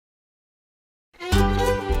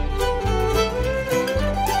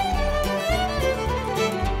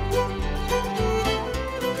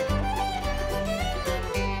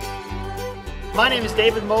My name is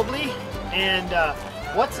David Mobley, and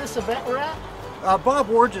what's this event we're at? Bob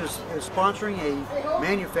Ward's is sponsoring a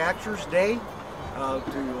Manufacturers Day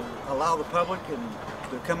to allow the public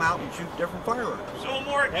to come out and shoot different firearms.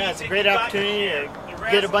 Yeah, it's a great opportunity to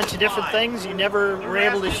get a bunch of different things you never were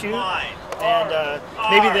able to shoot, and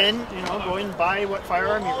maybe then, you know, go and buy what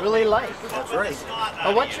firearm you really like. That's right.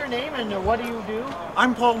 What's your name and what do you do?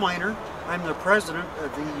 I'm Paul Miner. I'm the president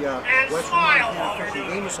of the Western Montana Fish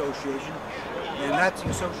and Game Association, and that's the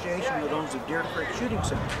association that owns the Deer Creek Shooting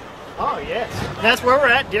Center. Oh yes, and that's where we're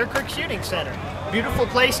at, Deer Creek Shooting Center. Beautiful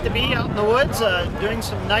place to be out in the woods, doing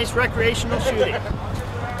some nice recreational shooting.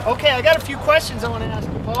 Okay, I got a few questions I want to ask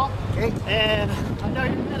you, Paul. Okay. And I know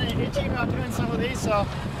you're kind of itchy about doing some of these, so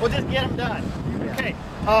we'll just get them done. Okay.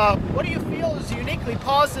 What do you feel is uniquely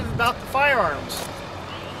positive about the firearms?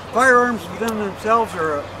 Firearms within themselves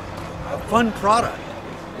are a fun product.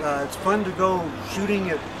 It's fun to go shooting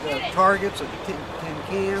at targets, at tin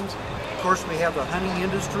cans. Of course, we have the hunting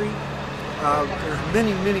industry. There's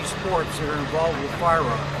many sports that are involved with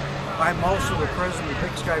firearms. I'm also the president of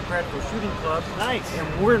Big Sky Practical Shooting Club. Nice.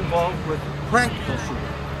 And we're involved with practical shooting.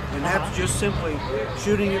 And that's just simply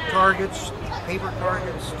shooting at targets, paper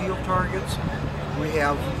targets, steel targets. We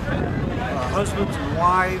have husbands and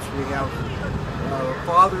wives. We have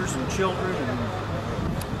fathers and children and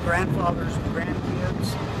grandfathers and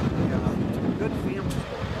grandkids. Good families.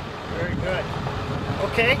 Very good.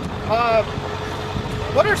 Okay.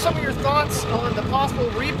 What are some of your thoughts on the possible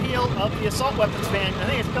repeal of the assault weapons ban? I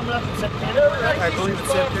think it's coming up in September, right? I believe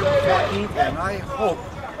it's September 14th, and I hope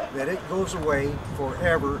that it goes away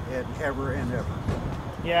forever and ever and ever.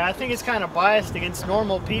 Yeah, I think it's kind of biased against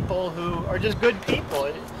normal people who are just good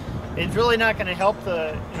people. It's really not going to help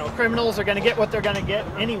the, criminals are going to get what they're going to get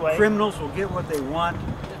anyway. Criminals will get what they want.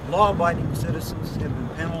 Law-abiding citizens have been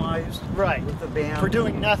penalized with the ban. For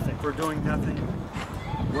doing nothing. For doing nothing.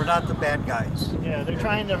 We're not the bad guys. Yeah, they're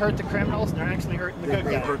trying to hurt the criminals, and they're actually hurting the good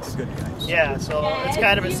guys. They hurt the good guys. Yeah, so it's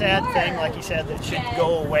kind of a sad thing, like you said, that should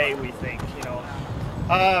go away, we think, Do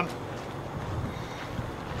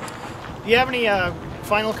you have any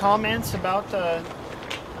final comments about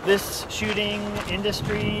this shooting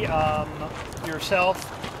industry, yourself,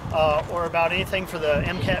 or about anything for the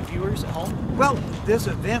MCAT viewers at home? Well, this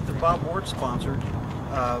event that Bob Ward sponsored,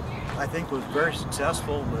 I think was very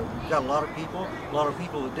successful. We've got a lot of people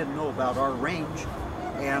that didn't know about our range,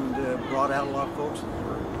 and brought out a lot of folks that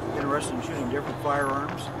were interested in shooting different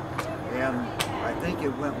firearms. And I think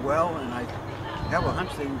it went well, and I have a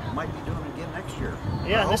hunch they might be doing it again next year.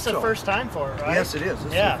 Yeah, this is the first time for it, right? Yes, it is.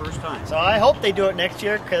 This is the first time. So I hope they do it next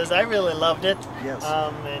year, because I really loved it. Yes.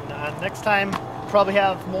 And next time, probably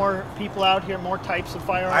have more people out here, more types of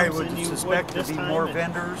firearms. I would suspect there'd be more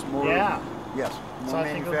vendors, more. Yeah. Yes. So I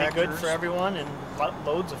think it'll be good for everyone and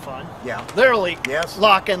loads of fun. Yeah. Literally. Yes.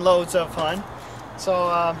 Lock and loads of fun.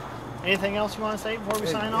 So, anything else you want to say before we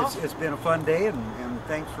sign off? It's been a fun day, and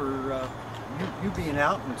thanks for you being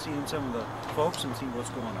out and seeing some of the folks and seeing what's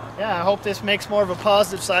going on. Yeah, I hope this makes more of a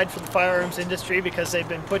positive side for the firearms industry, because they've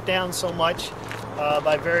been put down so much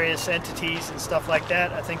by various entities and stuff like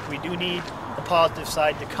that. I think we do need the positive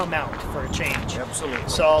side to come out for a change. Absolutely.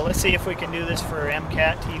 So let's see if we can do this for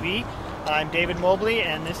MCAT TV. I'm David Mobley,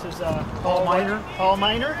 and this is Paul Miner. Paul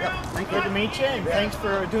Miner. Yep. Thank you. Good to meet you, and thanks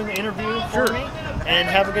for doing the interview for me. And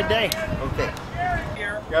have a good day. Okay.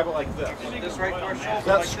 Grab it like this. This right to our shoulder.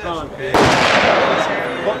 That's strong. Look to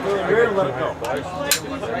the rear and let it go.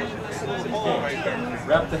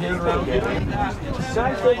 Wrap the hand around it. Go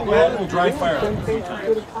ahead and dry fire. Tie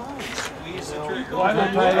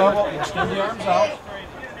it up and extend the arms out.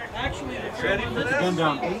 Put the gun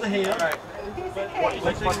down over the hand.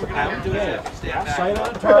 Sight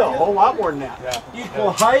on target. A whole lot more than that.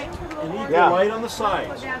 Equal height and equal light on the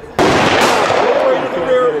sides. Go right to the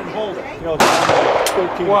rear and hold it.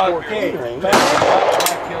 13, 14 range.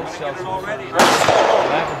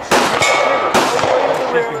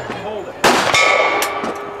 Hold it.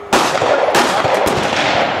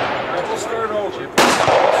 We'll start over.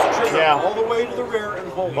 Yeah. All the way to the rear and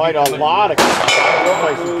hold it. Quite a lot of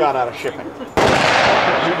places got out of shipping.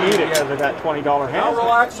 You need it because of that $20 handle. Now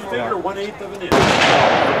relax the finger 1/8 of an inch.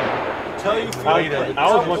 Until you feel it. I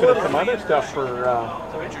was looking at some other stuff for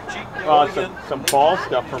some ball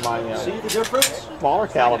stuff for my see the difference? Smaller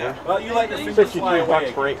caliber. Well, you let your fingers fly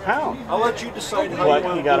away. $52 for 8 pounds. I'll let you decide how But you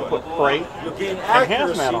want you got to to put do it. freight You'll gain and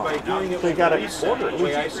accuracy hazmat on by it. doing it So you with got to release order at the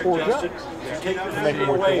way I least 4 suggested. guns. You take your Make it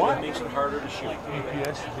finger worth away, your while. that makes it harder to shoot.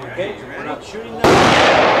 Okay, we're not shooting now.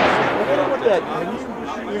 What that? Have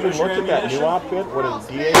you even looked at that new outfit? What is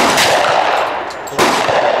DA?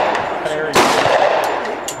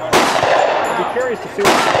 I'd be curious to see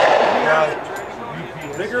what. Yeah.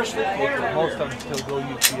 vigorously pull trigger. Most of them still go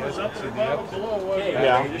UPS and CD up to. Okay,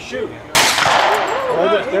 Yeah. ready to shoot.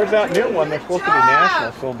 Well, there's that new one. They're supposed to be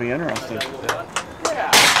national, so it'll be interesting.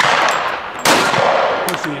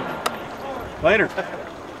 Pushing. Later.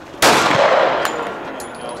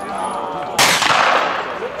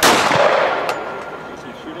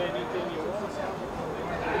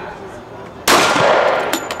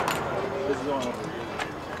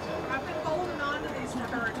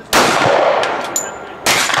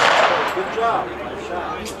 Good job. Nice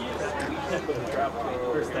shot.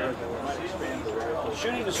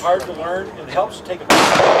 Shooting is hard to learn and helps to take a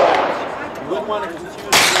class. You wouldn't want to confuse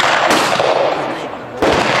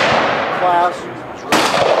class.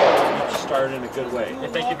 You start in a good way.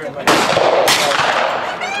 Thank you very much.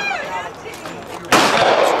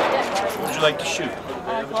 What would you like to shoot?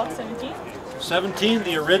 Glock 17. 17,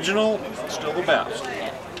 the original, still the best.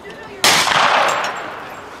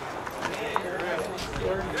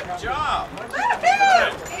 Good job.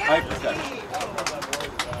 High protection.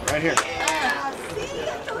 Right here.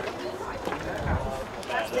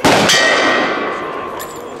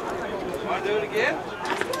 Want to do it again?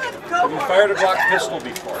 Have you fired a Glock pistol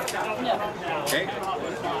before? No. Okay.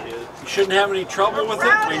 You shouldn't have any trouble with it.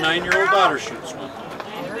 My 9-year-old daughter shoots one.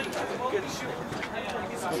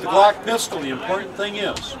 With the Glock pistol, the important thing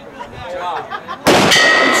is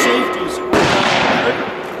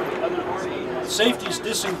safety is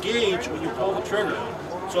disengaged when you pull the trigger.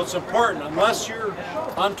 So it's important, unless you're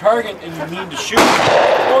on target and you mean to shoot,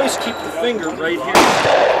 always keep the finger right here.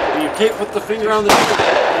 When you can't put the finger on the trigger,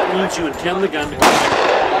 that means you intend the gun to go.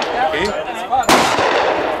 Okay?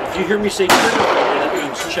 If you hear me say trigger finger, that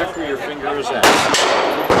means check where your finger is at.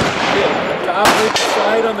 Okay. To operate the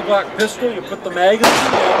slide on the Glock pistol, you put the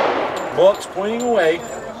magazine in, bullets pointing away,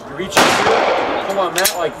 you reach in here, you pull on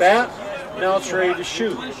that like that, now it's ready to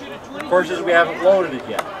shoot. Of course, we haven't loaded it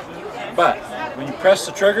yet. But when you press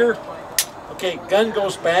the trigger, okay, gun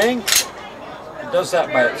goes bang. It does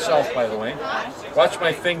that by itself, by the way. Watch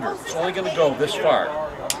my finger. It's only going to go this far.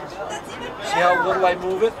 See how little I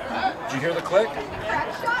move it? Did you hear the click?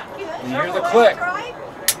 When you hear the click,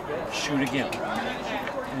 shoot again.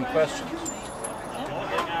 Any questions?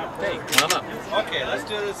 Okay, come on up. Okay, let's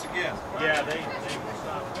do this again. Let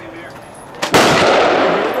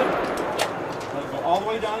it go all the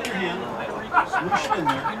way down in your hand. Smoosh it in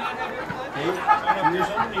there. Okay, fingers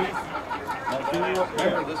underneath. That finger up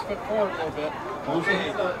there. Let's put forward a little bit. Close the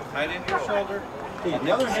hand up. Right into your shoulder. Okay,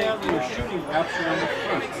 the other hand when you're shooting wraps around the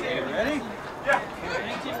front. Okay, ready?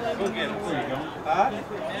 Go get it. There you go. Hot.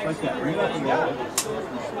 Like that. Bring it up and roll it.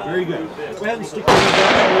 Very good. Go ahead and stick it down.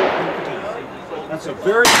 That's a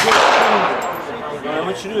very good training. What I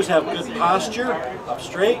want you to do is have good posture, up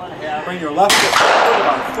straight. Bring your left foot forward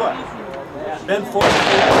about a foot. Bend forward.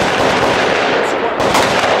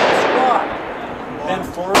 Squat. Bend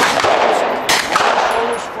forward.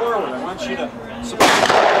 Shoulders forward. I want you to support.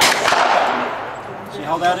 See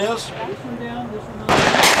how that is?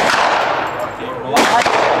 Okay, relax.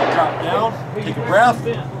 Drop down. Take a breath.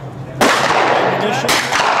 Ammunition.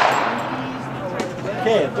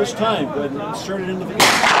 Okay, at this time, go ahead and insert it into the gun.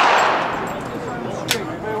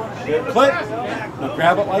 Good click. Now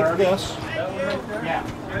grab it like this.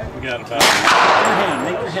 We got about Your hand.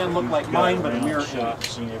 Make your hand look like mine, but a mirror shot.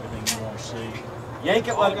 seeing everything you want to see. Yank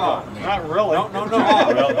it, let it go. Not really. No.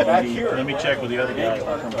 Well, Back here. let me check with the other guys.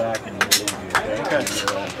 I'll come back and we'll Okay.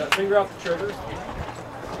 That finger off the trigger.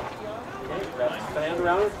 Okay, grab the hand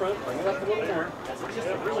around in front. Bring it up a little more.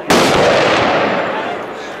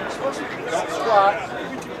 Don't squat.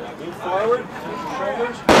 Move forward.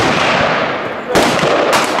 Shoulders.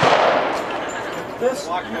 This.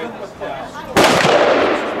 Even with this.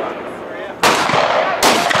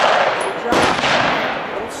 Good job.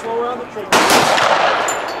 A little slower on the trigger.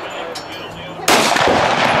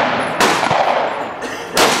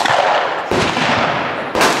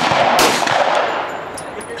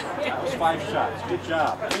 That was 5 shots. Good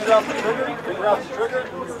job. Finger off the trigger. Finger off the trigger.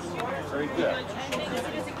 Very good.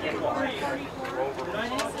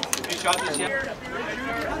 Have you shot this yet?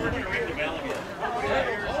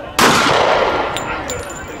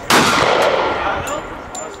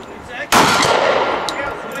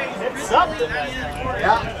 It's something right now.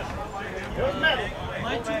 Yeah.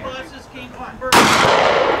 My 2 bosses came from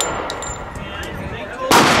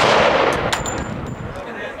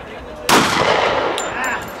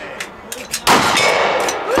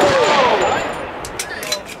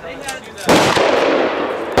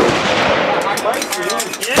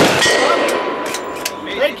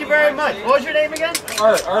Thank you very much. What was your name again?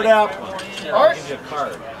 Art Apple. Art? I'll give you a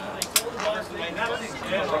card.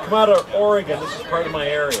 I come out of Oregon. This is part of my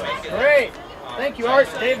area. Great. Thank you, Art.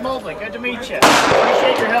 Dave Mobley. Good to meet you.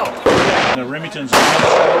 Appreciate your help. The Remington's are much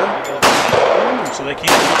shorter, so they can't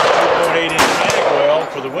use the 2.8 inch mag well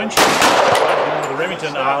for the windshield. With the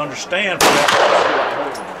Remington, I understand for that.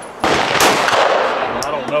 I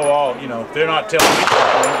don't know all, you know, they're not telling me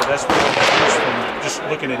something, but that's what I use from just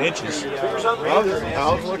looking at inches. I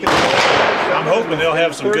was looking at I'm hoping they'll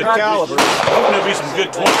have some good caliber. I'm hoping there'll be some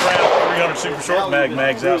good 20 round 300 super short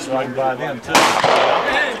mags out so I can buy them too.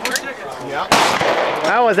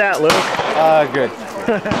 How was that, Luke? Good.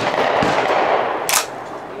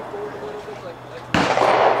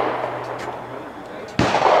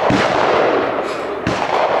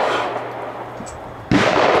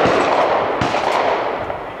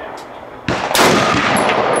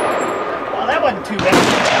 Well, that wasn't too bad.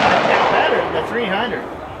 That's better than the 300.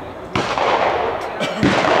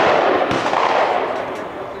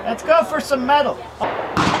 Let's go for some metal.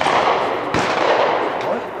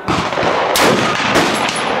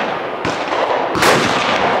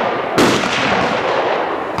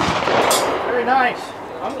 Nice.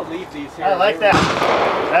 I'm gonna leave these here. I like that.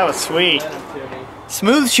 That was sweet.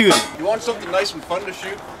 Smooth shooting. You want something nice and fun to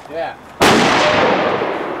shoot? Yeah.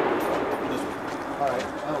 Alright,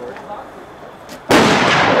 that'll work.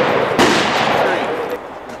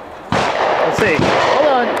 Let's see. Hold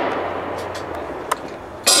on.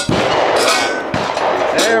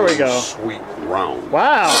 There we go. Sweet round.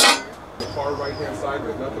 Wow. The far right hand side,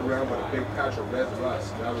 there's nothing around but a big patch of red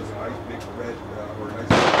rust. That was a nice big red or a nice.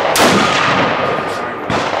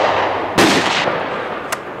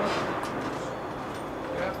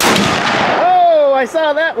 Oh, I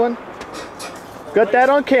saw that one. Got that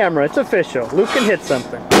on camera. It's official. Luke can hit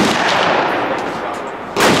something.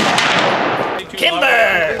 Kimber!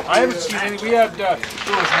 I haven't seen any. We had, there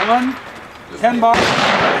was one, 10 box.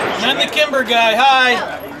 I'm the Kimber guy.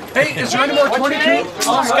 Hi. Hey, is there any more 22?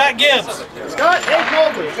 Scott Gibbs. Scott, Dave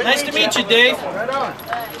Mobley. Good Nice to meet you, Dave. Right on.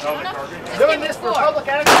 Doing this for public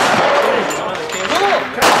access.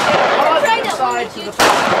 Positive side to the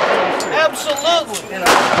Absolutely.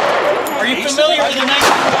 Are you familiar with the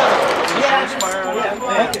 1911? Yeah.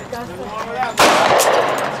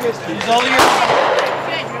 He's all yours.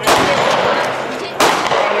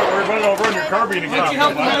 We're running over in your carbine again. Why don't you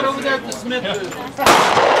help him out over there at the Smith booth?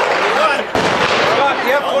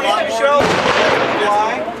 You have 22 shells?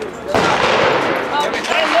 Why?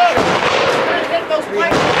 Hey, look! We're gonna hit those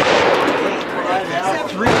plates.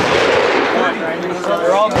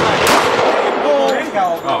 They're all mine.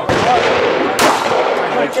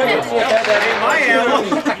 That ain't my ammo.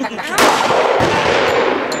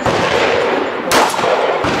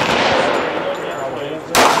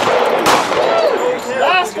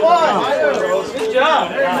 Last one! Good job.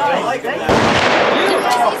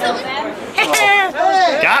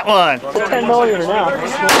 Got one. 10 million now.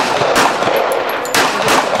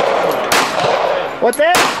 What's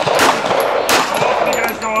that?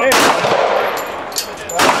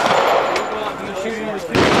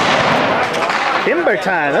 Kimber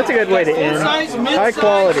time. That's a good way to end. High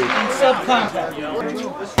quality. Subcompact.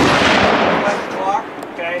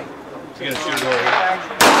 Okay. You're gonna shoot it over.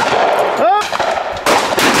 Oh!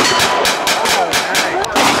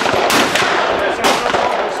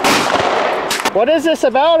 What is this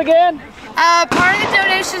about again? Part of the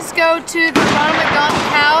donations go to the Ronald McDonald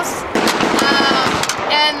House,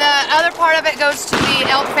 and the other part of it goes to the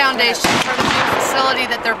Elk Foundation for the new facility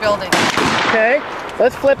that they're building. Okay,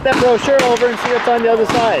 let's flip that brochure over and see what's on the other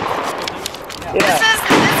side. Yeah. This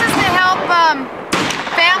is to help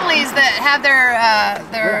families that have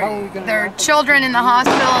their children in the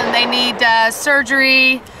hospital and they need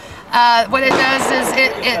surgery. What it does is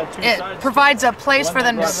it provides a place for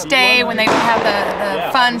them to stay when they don't have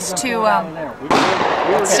the funds to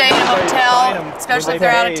stay in a hotel, especially if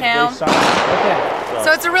they're out of town.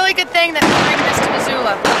 So it's a really good thing that they're bringing this to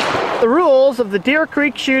Missoula. The rules of the Deer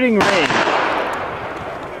Creek shooting range.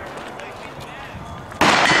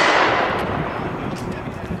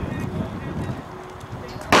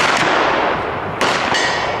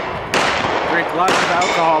 Drink lots of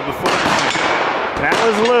alcohol before. That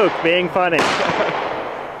was Luke being funny.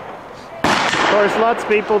 Of course, lots of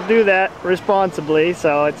people do that responsibly,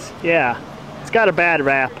 so it's got a bad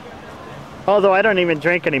rap. Although I don't even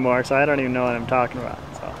drink anymore, so I don't even know what I'm talking about.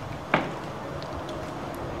 So.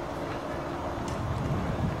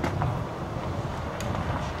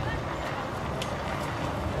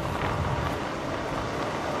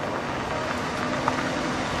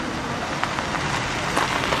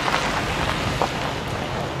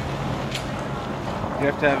 You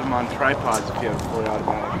have to have them on tripods if you have a fully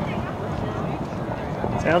automatic.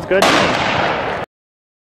 Sounds good to me.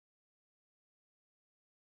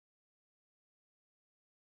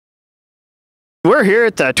 We're here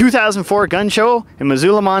at the 2004 gun show in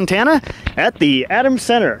Missoula, Montana at the Adams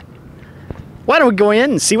Center. Why don't we go in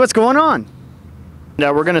and see what's going on?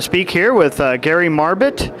 Now we're going to speak here with Gary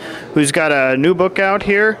Marbett, who's got a new book out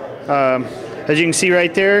here. As you can see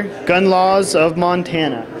right there, Gun Laws of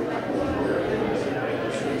Montana.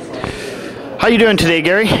 How you doing today,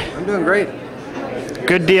 Gary? I'm doing great.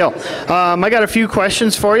 Good deal. I got a few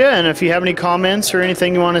questions for you, and if you have any comments or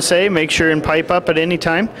anything you want to say, make sure and pipe up at any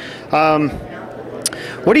time.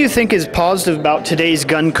 What do you think is positive about today's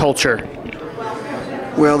gun culture?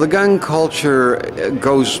 Well, the gun culture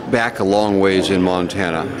goes back a long ways in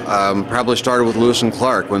Montana. Probably started with Lewis and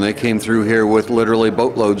Clark when they came through here with literally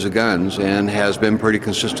boatloads of guns, and has been pretty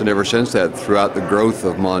consistent ever since that throughout the growth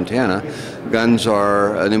of Montana. Guns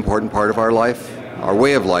are an important part of our life, our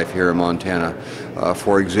way of life here in Montana.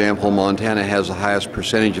 For example, Montana has the highest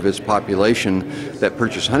percentage of its population that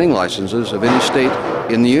purchase hunting licenses of any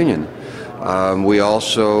state in the Union. We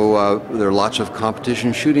also, there are lots of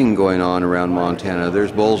competition shooting going on around Montana.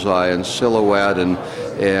 There's bullseye and silhouette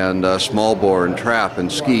and small bore and trap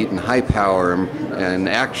and skeet and high power and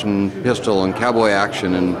action pistol and cowboy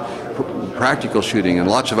action and practical shooting and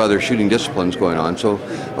lots of other shooting disciplines going on. So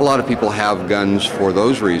a lot of people have guns for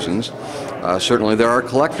those reasons. Certainly there are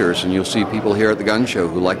collectors, and you'll see people here at the gun show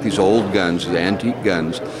who like these old guns, the antique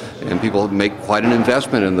guns, and people make quite an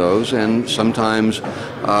investment in those, and sometimes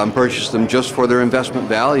purchase them just for their investment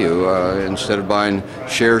value instead of buying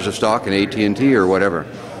shares of stock in AT&T or whatever.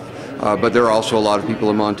 But there are also a lot of people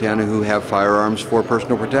in Montana who have firearms for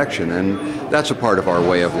personal protection, and that's a part of our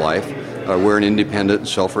way of life. We're an independent,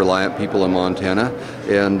 self-reliant people in Montana,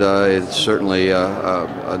 and it's certainly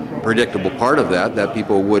a predictable part of that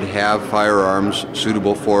people would have firearms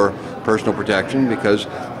suitable for personal protection, because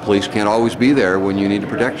police can't always be there when you need to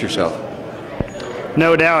protect yourself.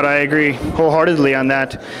 No doubt, I agree wholeheartedly on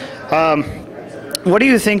that. What do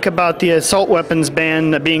you think about the assault weapons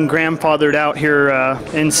ban being grandfathered out here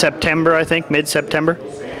in September, I think, mid-September?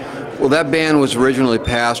 Well, that ban was originally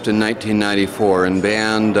passed in 1994 and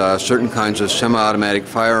banned certain kinds of semi-automatic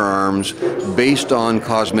firearms based on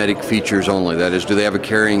cosmetic features only. That is, do they have a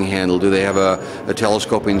carrying handle, do they have a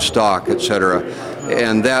telescoping stock, etc.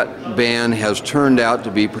 And that ban has turned out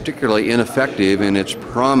to be particularly ineffective in its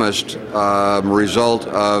promised result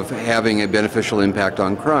of having a beneficial impact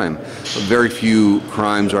on crime. Very few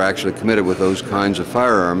crimes are actually committed with those kinds of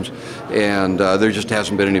firearms, and there just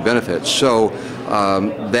hasn't been any benefit. So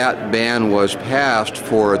that ban was passed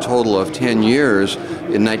for a total of 10 years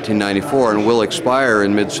in 1994 and will expire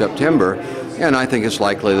in mid-September. And I think it's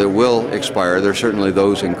likely that it will expire. There are certainly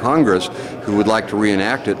those in Congress who would like to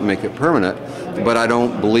reenact it and make it permanent, but I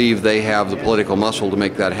don't believe they have the political muscle to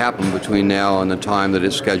make that happen between now and the time that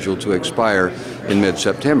it's scheduled to expire in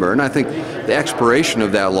mid-September. And I think the expiration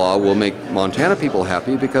of that law will make Montana people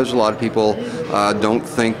happy, because a lot of people don't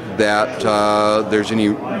think that there's any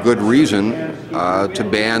good reason to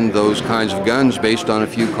ban those kinds of guns based on a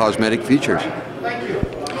few cosmetic features.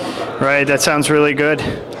 Right, that sounds really good.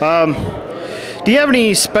 Do you have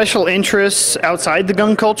any special interests outside the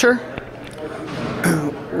gun culture?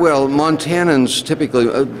 Well, Montanans typically,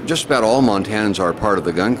 just about all Montanans are part of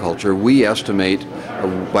the gun culture. We estimate,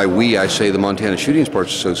 by we I say the Montana Shooting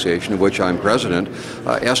Sports Association, of which I'm president,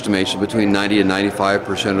 estimates that between 90 and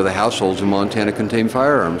 95% of the households in Montana contain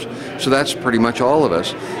firearms. So that's pretty much all of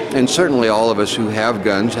us. And certainly all of us who have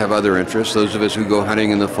guns have other interests. Those of us who go hunting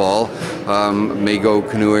in the fall may go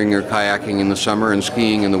canoeing or kayaking in the summer and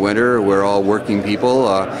skiing in the winter. We're all working people.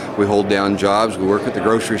 We hold down jobs. We work at the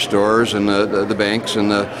grocery stores and the banks and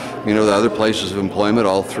the other places of employment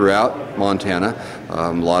all throughout Montana.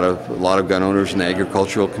 A lot of gun owners in the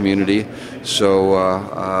agricultural community.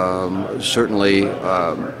 So certainly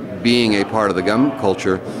being a part of the gun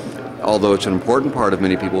culture, although it's an important part of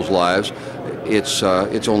many people's lives, it's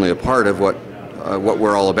only a part of what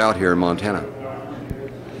we're all about here in Montana.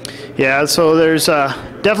 Yeah, so there's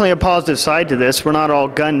definitely a positive side to this. We're not all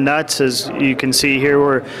gun nuts, as you can see here.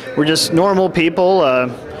 We're just normal people.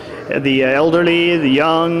 The elderly, the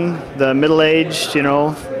young, the middle-aged, we've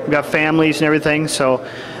got families and everything. So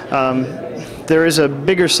there is a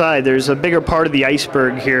bigger side. There's a bigger part of the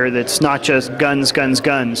iceberg here that's not just guns, guns,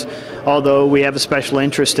 guns, although we have a special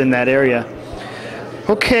interest in that area.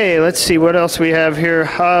 Okay, let's see what else we have here.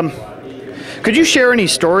 Could you share any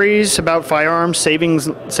stories about firearms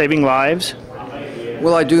saving lives?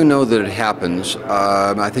 Well, I do know that it happens.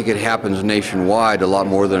 I think it happens nationwide a lot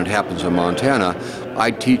more than it happens in Montana. I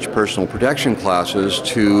teach personal protection classes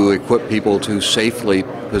to equip people to safely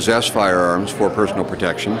possess firearms for personal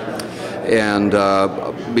protection. And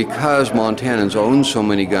because Montanans own so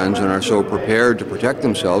many guns and are so prepared to protect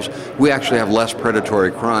themselves, we actually have less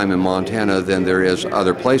predatory crime in Montana than there is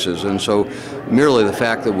other places. And so merely the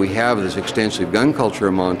fact that we have this extensive gun culture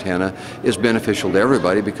in Montana is beneficial to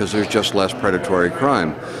everybody because there's just less predatory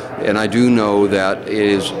crime. And I do know that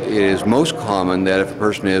it is most common that if a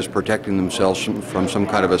person is protecting themselves from some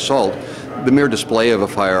kind of assault, the mere display of a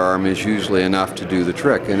firearm is usually enough to do the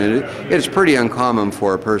trick. And it's pretty uncommon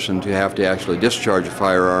for a person to have to actually discharge a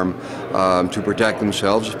firearm to protect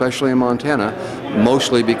themselves, especially in Montana,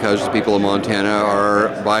 mostly because the people of Montana are,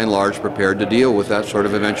 by and large, prepared to deal with that sort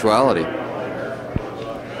of eventuality.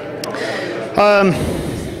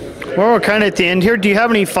 Well, we're kind of at the end here. Do you have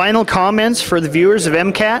any final comments for the viewers of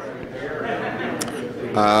MCAT?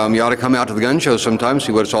 You ought to come out to the gun show sometime,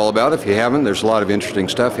 see what it's all about. If you haven't, there's a lot of interesting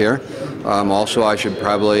stuff here. Also, I should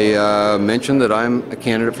probably mention that I'm a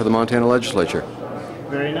candidate for the Montana legislature.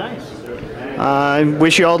 Very nice. I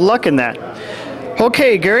wish you all the luck in that.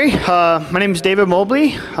 Okay, Gary, my name is David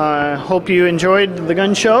Mobley. I hope you enjoyed the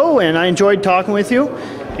gun show, and I enjoyed talking with you,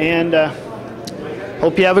 and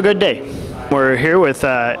hope you have a good day. We're here with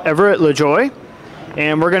Everett LaJoy,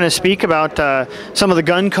 and we're going to speak about some of the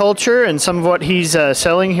gun culture and some of what he's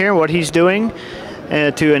selling here, what he's doing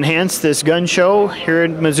to enhance this gun show here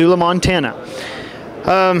in Missoula, Montana.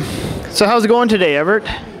 So how's it going today, Everett?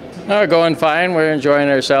 Going fine. We're enjoying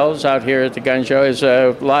ourselves out here at the gun show. There's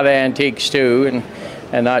a lot of antiques too,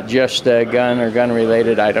 and not just gun or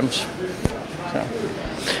gun-related items. So.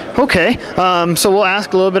 Okay, so we'll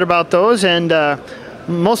ask a little bit about those, and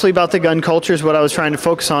mostly about the gun culture is what I was trying to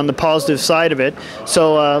focus on, the positive side of it.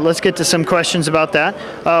 So let's get to some questions about that.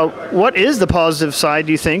 What is the positive side,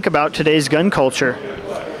 do you think, about today's gun culture?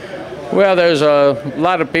 Well, there's a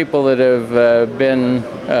lot of people that have been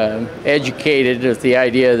educated with the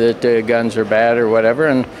idea that guns are bad or whatever,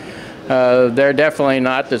 and they're definitely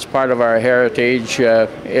not. That's part of our heritage.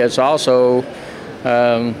 It's also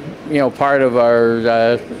part of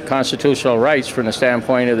our constitutional rights from the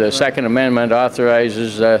standpoint of the Second Amendment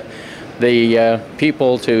authorizes the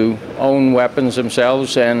people to own weapons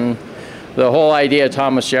themselves, and the whole idea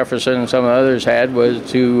Thomas Jefferson and some others had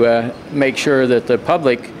was to make sure that the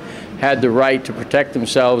public had the right to protect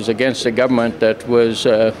themselves against a government that was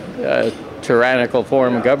a tyrannical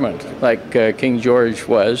form of government, like King George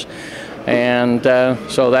was. And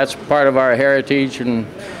so that's part of our heritage and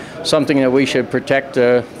something that we should protect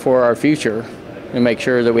for our future and make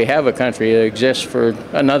sure that we have a country that exists for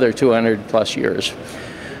another 200 plus years.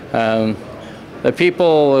 The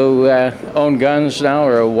people who own guns now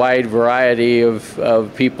are a wide variety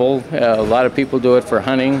of people. A lot of people do it for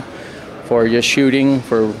hunting, for just shooting,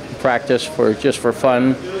 for practice, just for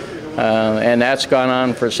fun. And that's gone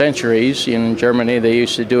on for centuries. In Germany, they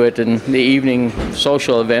used to do it in the evening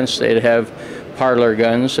social events. They'd have parlor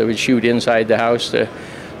guns that would shoot inside the house to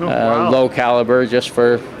low caliber, just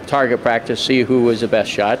for target practice, see who was the best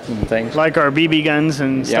shot and things. Like our BB guns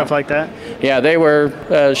and stuff like that? Yeah, they were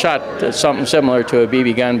shot something similar to a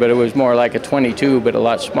BB gun, but it was more like a .22, but a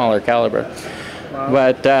lot smaller caliber. Wow.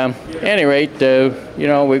 But at any rate,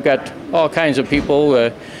 we've got all kinds of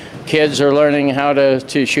people. Kids are learning how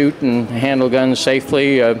to shoot and handle guns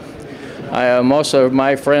safely. Most of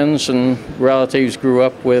my friends and relatives grew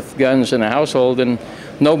up with guns in the household, and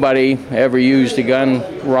nobody ever used a gun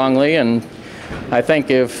wrongly. And I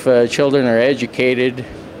think if children are educated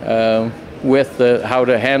with how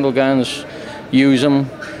to handle guns, use them,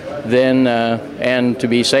 then and to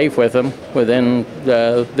be safe with them, then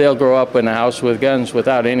they'll grow up in a house with guns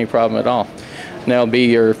without any problem at all. And they'll be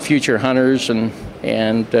your future hunters and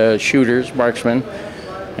shooters, marksmen.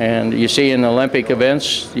 And you see in Olympic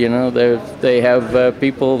events, they have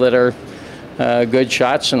people that are good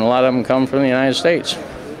shots, and a lot of them come from the United States.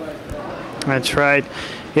 That's right.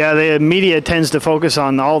 Yeah, the media tends to focus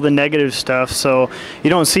on all the negative stuff, so you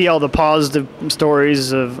don't see all the positive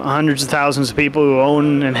stories of hundreds of thousands of people who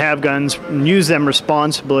own and have guns and use them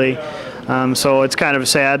responsibly. So it's kind of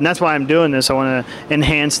sad, and that's why I'm doing this. I want to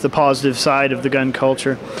enhance the positive side of the gun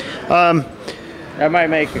culture. I might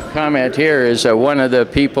make a comment here. Is one of the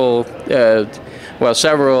people,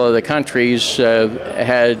 several of the countries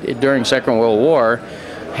had, during Second World War,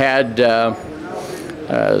 had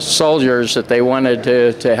soldiers that they wanted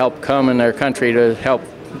to help come in their country to help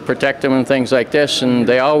protect them and things like this, and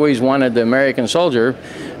they always wanted the American soldier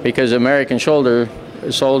because the American soldier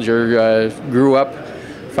grew up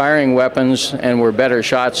firing weapons and were better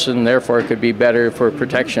shots, and therefore could be better for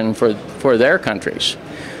protection for their countries.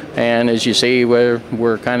 And as you see,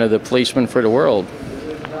 we're kind of the policemen for the world.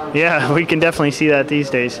 Yeah, we can definitely see that these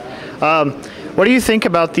days. What do you think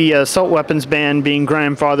about the assault weapons ban being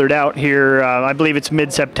grandfathered out here? I believe it's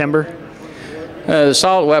mid-September. The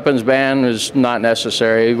assault weapons ban is not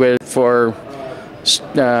necessary. For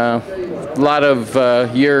a lot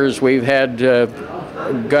of years, we've had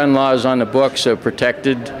gun laws on the books that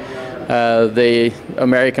protected the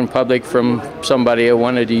American public from somebody who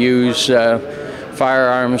wanted to use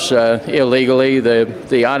firearms illegally.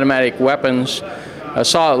 The automatic weapons, a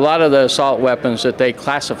lot of the assault weapons that they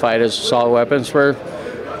classified as assault weapons were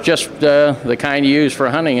just the kind used for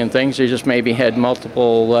hunting and things. They just maybe had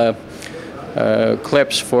multiple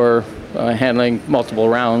clips for handling multiple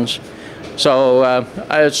rounds. So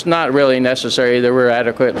it's not really necessary. There were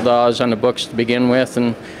adequate laws on the books to begin with,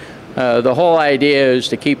 and the whole idea is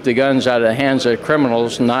to keep the guns out of the hands of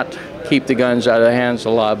criminals, not keep the guns out of the hands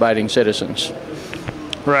of law-abiding citizens.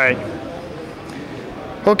 Right.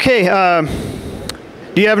 Okay.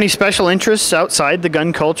 Do you have any special interests outside the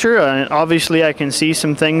gun culture? Obviously, I can see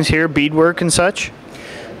some things here, beadwork and such.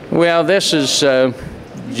 Well, this is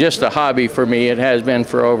just a hobby for me. It has been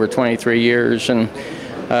for over 23 years, and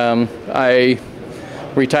I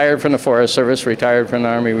retired from the Forest Service, retired from the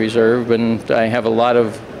Army Reserve, and I have a lot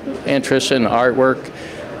of interest in artwork,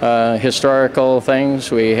 historical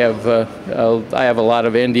things. I have a lot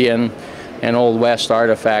of Indian and Old West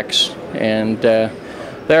artifacts, and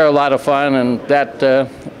they're a lot of fun, and that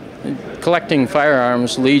collecting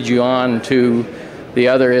firearms leads you on to the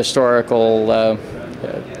other historical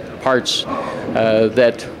parts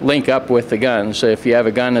that link up with the guns. So if you have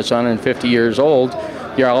a gun that's 150 years old,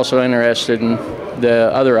 you're also interested in the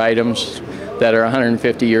other items that are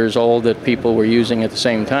 150 years old that people were using at the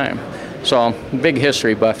same time. So big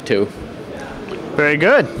history buff too. Very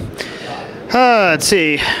good. Let's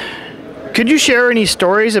see. Could you share any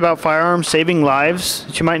stories about firearms saving lives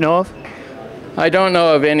that you might know of? I don't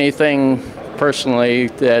know of anything personally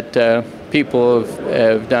that people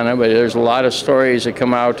have done it, but there's a lot of stories that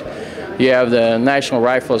come out. You have the National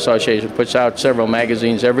Rifle Association puts out several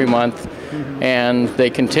magazines every month, and they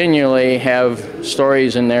continually have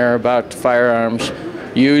stories in there about firearms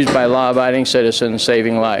used by law-abiding citizens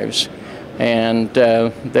saving lives. And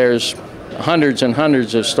there's hundreds and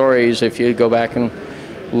hundreds of stories, if you go back and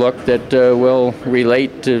look, that will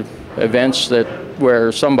relate to events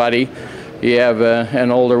where somebody, you have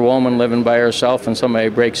an older woman living by herself and somebody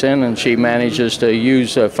breaks in and she manages to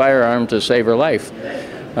use a firearm to save her life.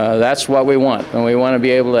 That's what we want, and we want to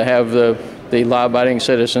be able to have the law-abiding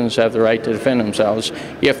citizens have the right to defend themselves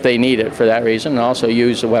if they need it for that reason, and also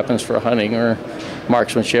use the weapons for hunting or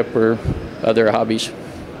marksmanship or other hobbies.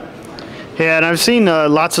 Yeah, and I've seen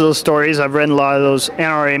lots of those stories. I've read a lot of those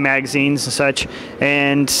NRA magazines and such,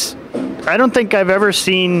 and I don't think I've ever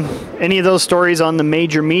seen any of those stories on the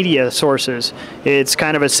major media sources. It's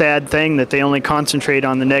kind of a sad thing that they only concentrate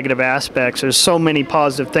on the negative aspects. There's so many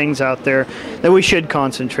positive things out there that we should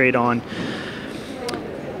concentrate on.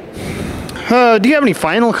 Do you have any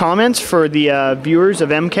final comments for the viewers of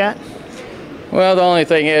MCAT? Well, the only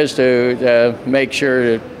thing is to make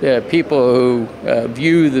sure that people who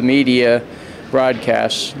view the media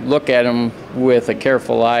broadcasts look at them with a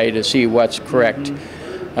careful eye to see what's correct.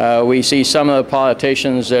 We see some of the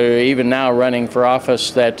politicians that are even now running for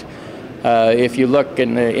office that if you look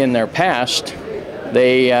in their past,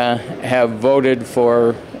 they have voted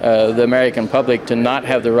for the American public to not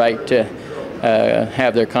have the right to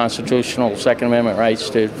have their constitutional Second Amendment rights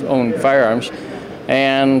to own firearms.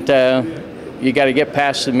 And you got to get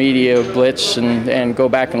past the media blitz and go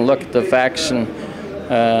back and look at the facts. And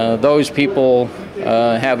those people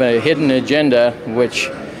have a hidden agenda which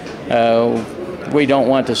we don't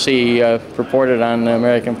want to see purported on the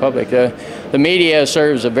American public. The media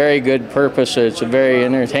serves a very good purpose. It's very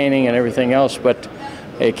entertaining and everything else, but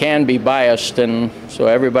it can be biased, and so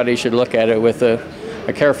everybody should look at it with a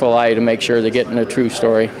careful eye to make sure they're getting a true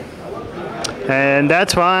story. And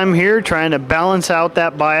that's why I'm here, trying to balance out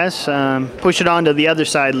that bias, push it on to the other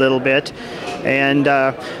side a little bit. And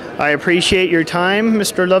I appreciate your time,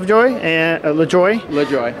 Mr. Lovejoy.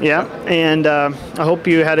 LaJoy. Yeah, and I hope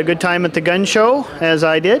you had a good time at the gun show, as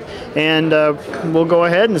I did. And we'll go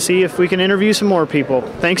ahead and see if we can interview some more people.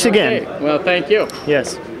 Thanks again. Okay. Well, thank you.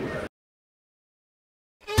 Yes.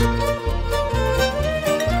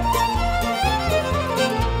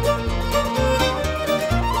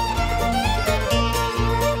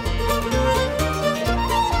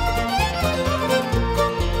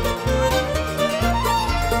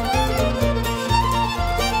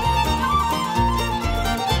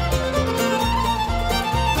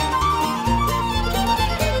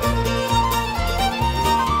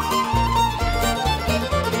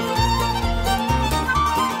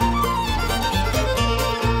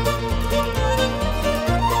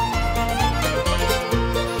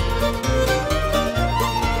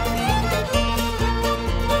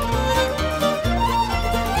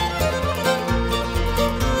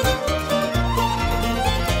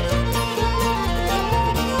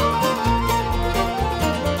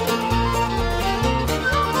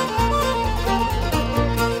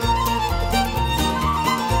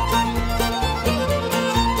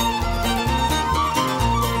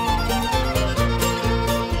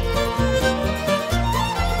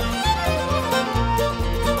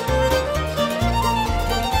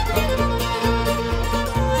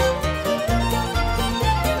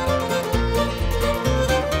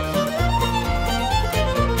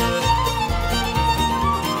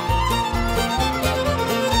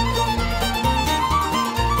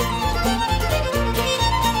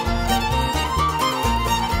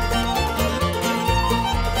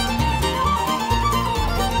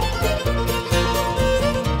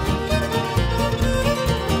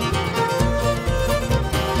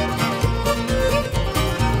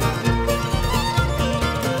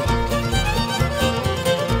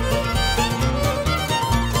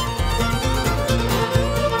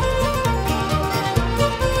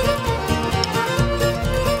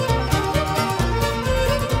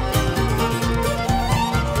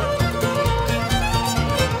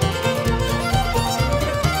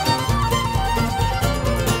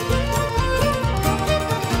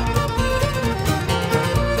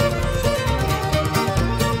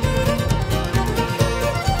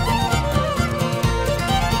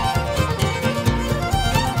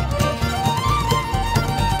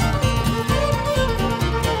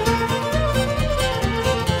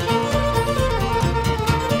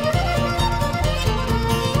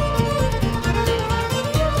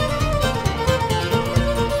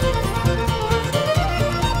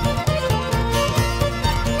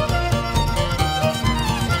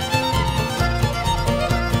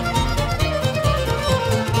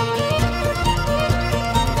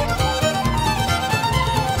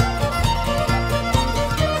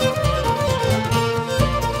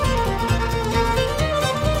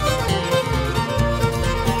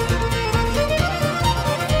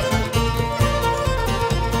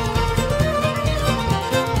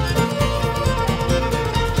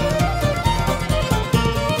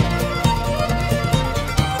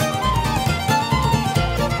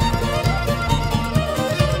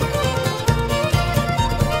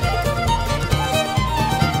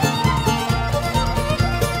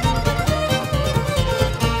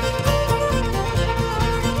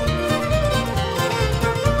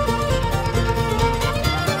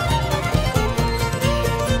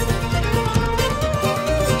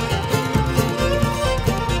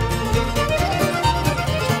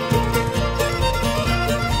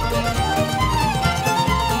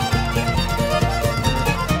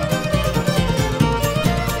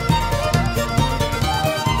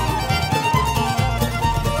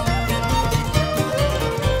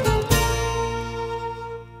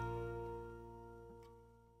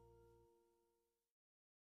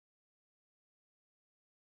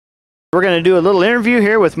 We're going to do a little interview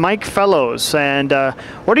here with Mike Fellows. And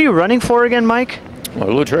what are you running for again, Mike? Well,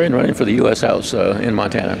 Libertarian running for the U.S. House in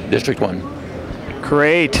Montana, District 1.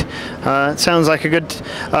 Great. Sounds like a good,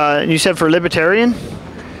 you said for Libertarian?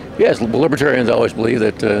 Yes, Libertarians always believe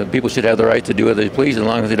that people should have the right to do what they please as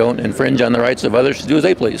long as they don't infringe on the rights of others to do as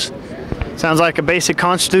they please. Sounds like a basic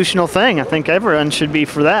constitutional thing. I think everyone should be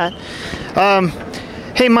for that.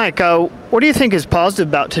 Hey, Mike, what do you think is positive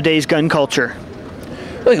about today's gun culture?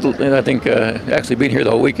 I think actually being here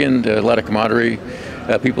the whole weekend, a lot of camaraderie.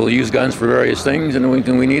 People use guns for various things, and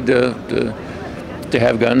we need to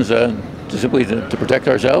have guns simply to protect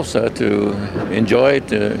ourselves, to enjoy,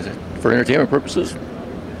 for entertainment purposes.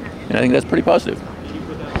 And I think that's pretty positive.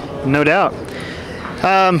 No doubt.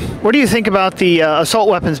 What do you think about the assault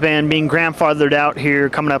weapons ban being grandfathered out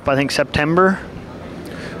here coming up, I think, September?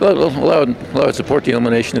 Well, I would support the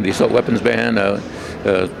elimination of the assault weapons ban.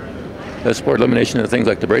 Support elimination of things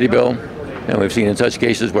like the Brady Bill, and we've seen in such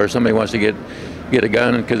cases where somebody wants to get a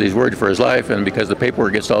gun because he's worried for his life, and because the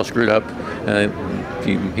paperwork gets all screwed up,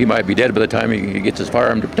 he might be dead by the time he gets his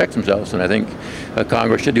firearm to protect himself. And I think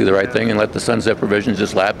Congress should do the right thing and let the sunset provisions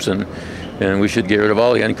just lapse, and we should get rid of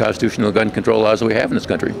all the unconstitutional gun control laws that we have in this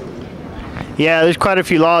country. Yeah, there's quite a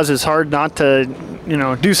few laws. It's hard not to,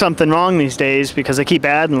 do something wrong these days because they keep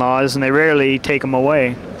adding laws and they rarely take them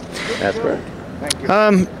away. That's correct.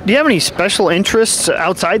 Do you have any special interests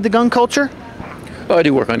outside the gun culture? Well, I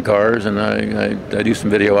do work on cars, and I do some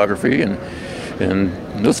videography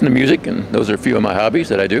and listen to music, and those are a few of my hobbies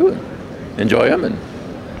that I do and enjoy them. And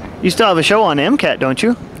you still have a show on MCAT, don't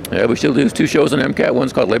you? Yeah, we still do 2 shows on MCAT.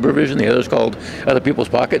 One's called Labor Vision, the other's called Other People's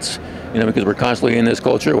Pockets. Because we're constantly in this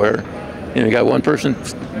culture where you got one person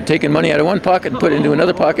taking money out of one pocket and put it into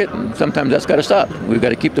another pocket, and sometimes that's got to stop. We've got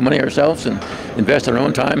to keep the money ourselves and invest our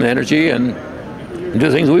own time and energy and do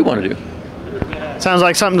the things we want to do. Sounds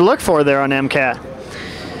like something to look for there on MCAT.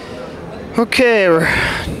 Okay,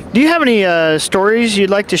 do you have any stories you'd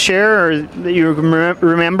like to share or that you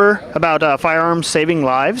remember about firearms saving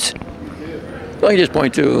lives? Well, I can just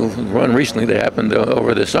point to one recently that happened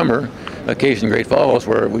over the summer, a case in Great Falls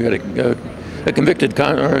where we had a convicted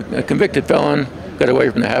felon got away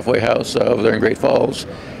from the halfway house over there in Great Falls,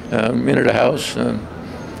 entered a house,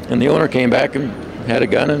 and the owner came back and had a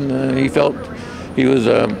gun, and he felt he was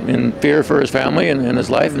in fear for his family and his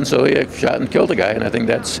life, and so he shot and killed a guy. And I think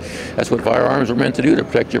that's what firearms are meant to do, to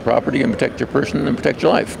protect your property and protect your person and protect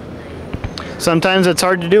your life. Sometimes it's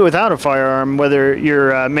hard to do without a firearm, whether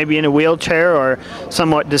you're maybe in a wheelchair or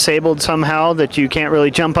somewhat disabled somehow, that you can't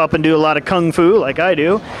really jump up and do a lot of kung fu like I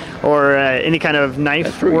do, or any kind of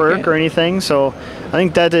knife work or anything. So I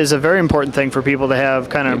think that is a very important thing for people to have,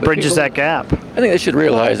 kind of bridges that gap. I think they should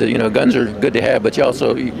realize that guns are good to have, but you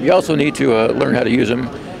also need to learn how to use them,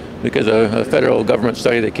 because a federal government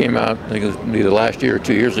study that came out, I think it was either last year or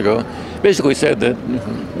 2 years ago, basically said that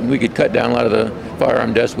we could cut down a lot of the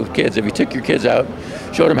firearm deaths with kids if you took your kids out,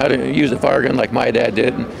 showed them how to use a fire gun like my dad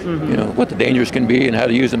did, and, what the dangers can be and how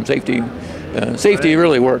to use them. Safety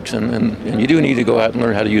really works, and you do need to go out and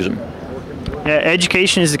learn how to use them. Yeah,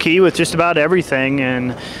 education is the key with just about everything,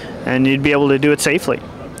 and you'd be able to do it safely.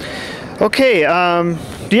 Okay,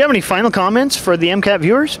 do you have any final comments for the MCAT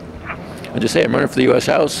viewers? I'll just say I'm running for the U.S.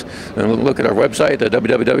 House, and look at our website at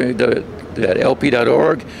www.lp.org.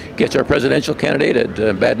 Gets our presidential candidate at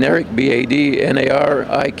Badnarik,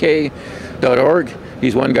 BADNARIK.org.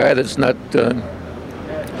 He's one guy that's not going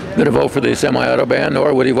to vote for the semi-auto ban,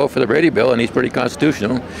 nor would he vote for the Brady Bill, and he's pretty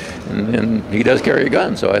constitutional, and he does carry a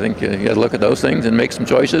gun. So I think you got to look at those things and make some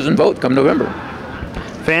choices and vote come November.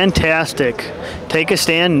 Fantastic. Take a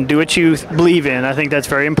stand and do what you believe in. I think that's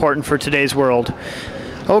very important for today's world.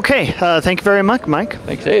 Okay, thank you very much, Mike.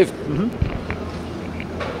 Thanks, Dave.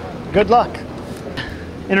 Good luck.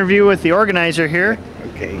 Interview with the organizer here.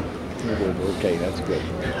 Okay, that's good.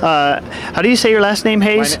 How do you say your last name,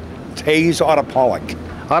 Hayes? It's Hayes Autopolic.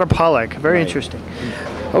 Autopolic, very interesting.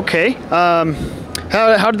 Okay, how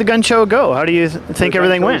did the gun show go? How do you think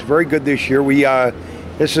everything went? It was very good this year.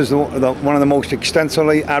 This is one of the most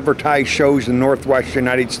extensively advertised shows in the Northwest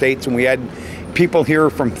United States, and we had people here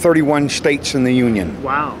from 31 states in the Union.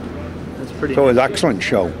 Wow, that's pretty. So it was an excellent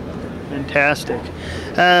show. Fantastic.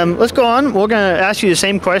 Let's go on. We're going to ask you the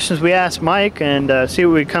same questions we asked Mike, and see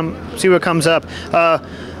what comes up.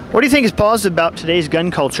 What do you think is positive about today's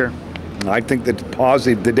gun culture? I think that's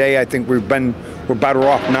positive today. I think we're better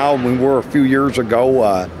off now than we were a few years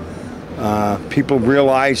ago. People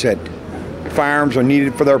realize that firearms are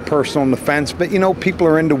needed for their personal defense, but people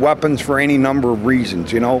are into weapons for any number of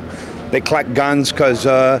reasons. They collect guns because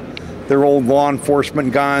their old law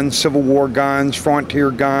enforcement guns, Civil War guns, frontier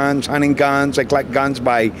guns, hunting guns. They collect guns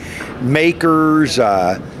by makers,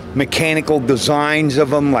 mechanical designs of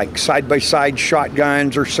them, like side-by-side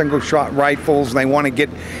shotguns or single-shot rifles. And they want to get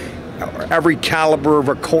every caliber of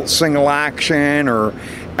a Colt single action, or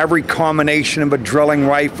every combination of a drilling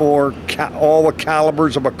rifle, or all the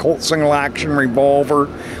calibers of a Colt single action revolver,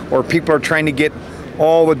 or people are trying to get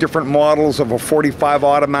all the different models of a .45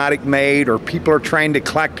 automatic made, or people are trying to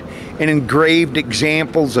collect and engraved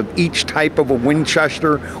examples of each type of a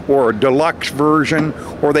Winchester or a deluxe version,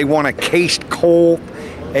 or they want a cased Colt,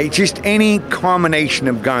 just any combination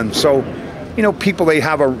of guns. So, you know, people, they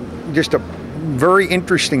have just a very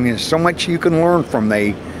interesting, there's so much you can learn from.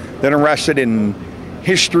 They're interested in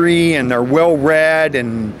history, and they're well read,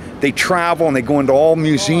 and they travel and they go into all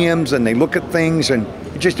museums and they look at things, and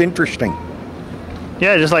it's just interesting.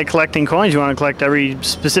 Yeah, just like collecting coins, you want to collect every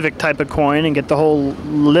specific type of coin and get the whole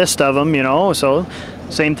list of them, you know. So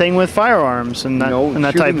same thing with firearms and that,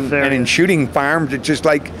 type of area. And in shooting firearms, it's just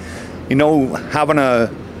like, you know, having a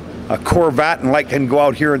Corvette and can go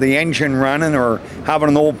out here the engine running, or having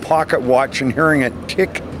an old pocket watch and hearing it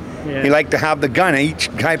tick. Yeah. You like to have the gun, each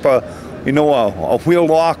type of, you know, a wheel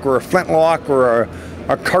lock or a flintlock or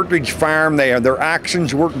a cartridge firearm. Their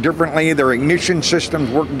actions work differently, their ignition systems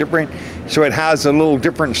work different, so it has a little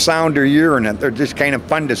different sound or year in it. They're just kind of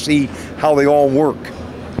fun to see how they all work.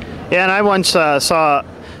 Yeah, and I once saw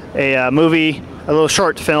a movie, a little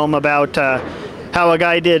short film about how a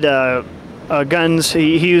guy did guns.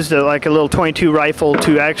 He used like a little .22 rifle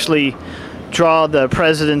to actually draw the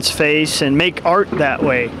president's face and make art that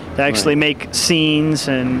way, to actually make scenes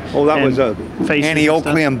and that was Annie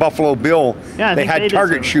Oakley and Buffalo Bill. Yeah, they had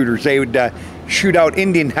target shooters. They would shoot out.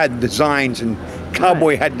 Indian had designs, and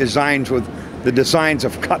Cowboy had designs with the designs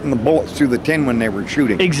of cutting the bullets through the tin when they were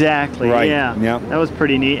shooting. Exactly. Right. Yeah. That was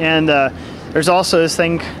pretty neat. And there's also this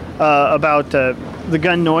thing about the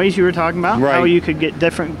gun noise you were talking about. Right. How you could get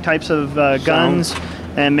different types of guns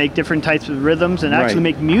and make different types of rhythms and actually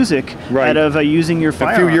make music out of using your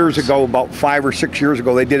firearms. A few years ago, about 5 or 6 years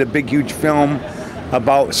ago, they did a big, huge film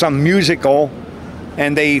about some musical,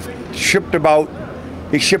 and they shipped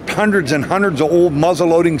hundreds and hundreds of old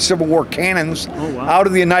muzzle-loading Civil War cannons out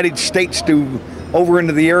of the United States over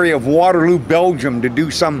into the area of Waterloo, Belgium, to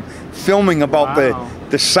do some filming about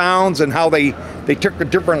the sounds and how they took the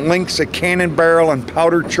different lengths of cannon barrel and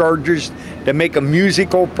powder charges to make a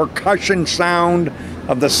musical percussion sound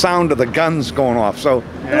of the sound of the guns going off. So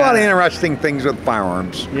a lot of interesting things with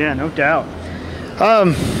firearms. Yeah, no doubt.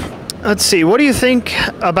 Let's see, what do you think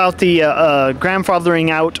about the grandfathering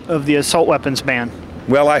out of the assault weapons ban?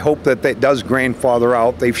 Well, I hope that does grandfather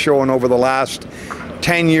out. They've shown over the last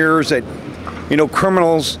 10 years that, you know,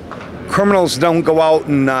 criminals don't go out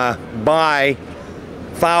and buy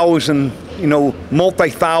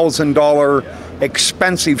multi-$1,000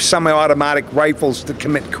 expensive semi-automatic rifles to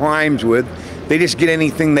commit crimes with. They just get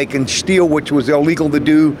anything they can steal, which was illegal to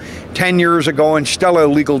do 10 years ago and still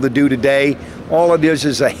illegal to do today. All it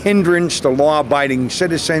is a hindrance to law-abiding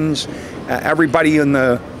citizens. Everybody in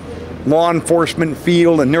the law enforcement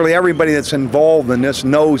field and nearly everybody that's involved in this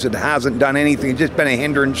knows it hasn't done anything. It's just been a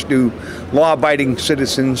hindrance to law-abiding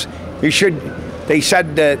citizens. They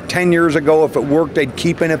said that 10 years ago if it worked, they'd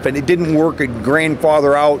keep it. If it didn't work, it'd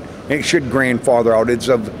grandfather out. It should grandfather out. It's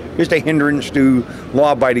just a hindrance to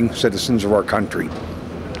law-abiding citizens of our country.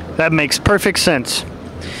 That makes perfect sense.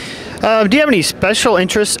 Do you have any special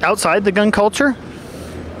interests outside the gun culture?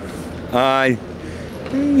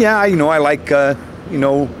 Yeah, you know, I like,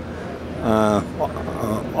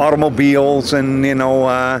 automobiles, and,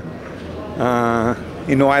 I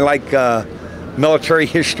like military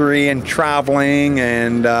history and traveling,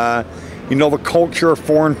 and, the culture of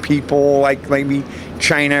foreign people, like maybe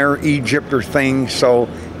China or Egypt or things. So,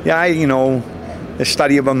 yeah, the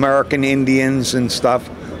study of American Indians and stuff.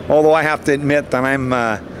 Although I have to admit that I'm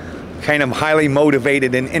kind of highly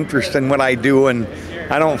motivated and interested in what I do, and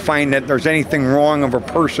I don't find that there's anything wrong of a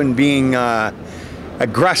person being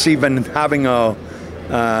aggressive and having a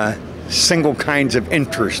single kinds of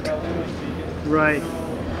interest. Right.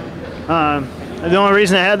 The only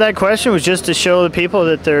reason I had that question was just to show the people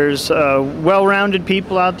that there's well-rounded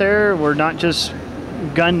people out there. We're not just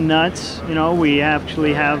gun nuts. We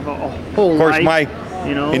actually have a whole life.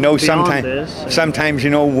 Sometimes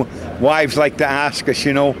wives like to ask us,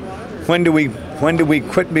 when do we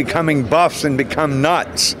quit becoming buffs and become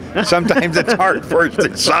nuts? Sometimes it's hard for us to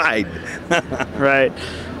decide. Right.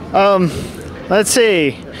 Let's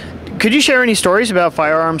see. Could you share any stories about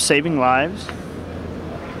firearms saving lives?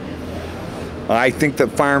 I think that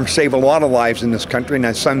firearms save a lot of lives in this country, and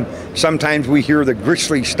sometimes we hear the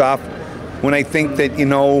grisly stuff, when I think that, you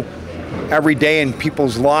know, every day in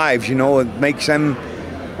people's lives, you know, it makes them,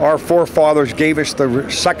 our forefathers gave us the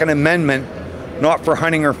Second Amendment, not for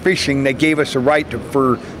hunting or fishing. They gave us a right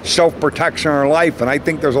for self-protection in our life. And I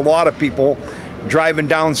think there's a lot of people driving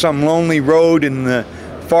down some lonely road in the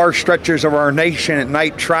far stretches of our nation at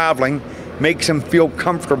night traveling, makes them feel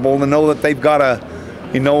comfortable to know that they've got a,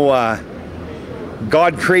 you know,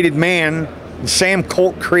 God created man. Sam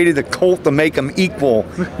Colt created the Colt to make them equal,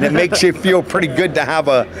 and it makes you feel pretty good to have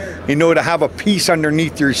a, you know, to have a piece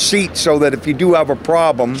underneath your seat, so that if you do have a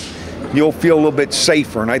problem, you'll feel a little bit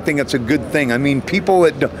safer. And I think it's a good thing. I mean, people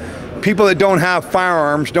that don't have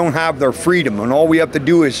firearms don't have their freedom, and all we have to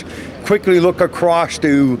do is quickly look across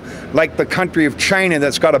to, like, the country of China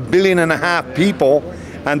that's got 1.5 billion people,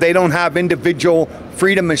 and they don't have individual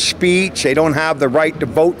freedom of speech. They don't have the right to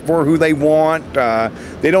vote for who they want.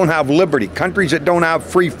 They don't have liberty. Countries that don't have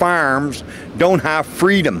free firearms don't have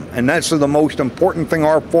freedom, and that's the most important thing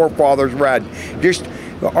our forefathers read. Just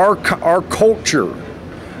our culture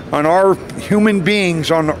and our human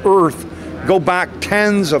beings on the earth go back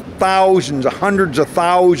tens of thousands, hundreds of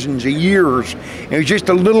thousands of years. It was just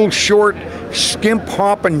a little short skimp,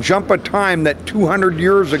 hop, and jump of time that 200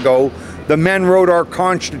 years ago, the men wrote our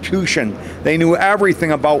Constitution. They knew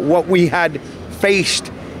everything about what we had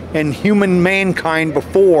faced in human mankind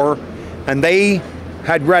before, and they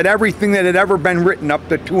had read everything that had ever been written up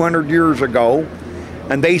to 200 years ago,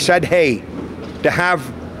 and they said, hey, to have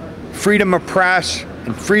freedom of press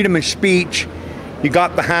and freedom of speech, you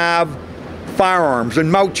got to have firearms.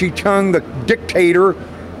 And Mao Zedong, the dictator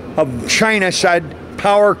of China, said,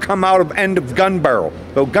 power come out of end of gun barrel.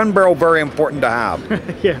 So gun barrel, very important to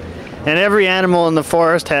have. Yeah. And every animal in the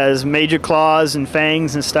forest has major claws and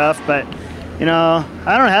fangs and stuff, but, you know,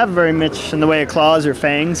 I don't have very much in the way of claws or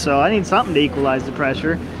fangs, so I need something to equalize the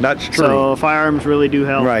pressure. That's true. So firearms really do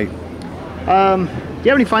help. Right. Do you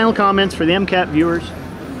have any final comments for the MCAT viewers?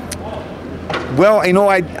 Well, you know,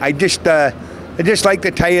 I just like to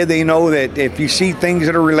tell you that, you know, that if you see things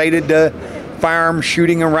that are related to firearms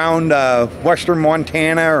shooting around western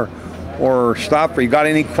Montana or stuff, or you got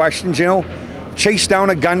any questions, you know, chase down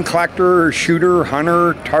a gun collector or shooter,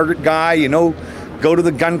 hunter, target guy, you know, go to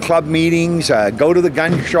the gun club meetings, go to the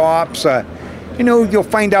gun shops. You know, you'll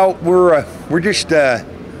find out we're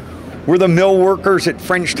the mill workers at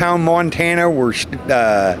Frenchtown, Montana. We're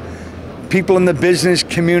people in the business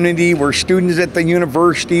community. We're students at the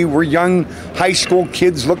university. We're young high school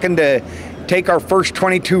kids looking to take our first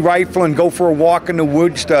 .22 rifle and go for a walk in the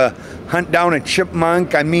woods to hunt down a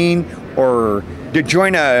chipmunk, or to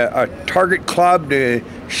join a target club to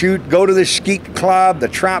shoot, go to the skeet club, the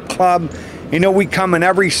trap club. You know, we come in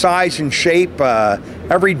every size and shape,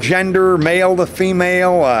 every gender, male to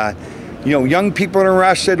female. You know, young people are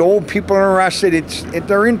interested, old people are interested.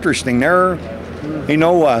 They're interesting. You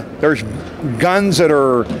know, there's guns that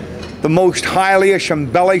are the most highly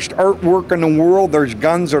embellished artwork in the world. There's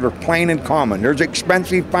guns that are plain and common. There's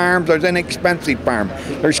expensive firearms, there's inexpensive firearms.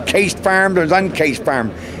 There's cased firearms, there's uncased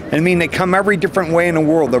firearms. I mean, they come every different way in the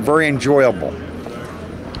world. They're very enjoyable.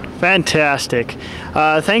 Fantastic.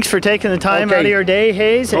 Thanks for taking the time out of your day,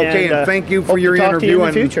 Hayes. Okay, and thank you for your interview,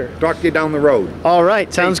 and talk to you down the road. All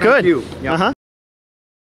right, sounds good. Thank you. Yeah.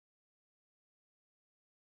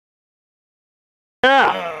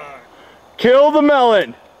 Yeah! Kill the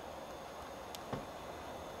melon!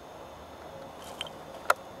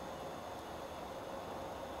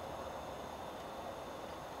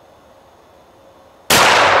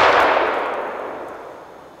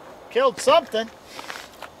 Killed something.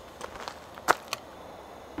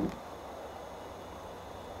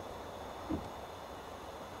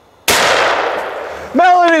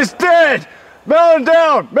 Melon is dead! Melon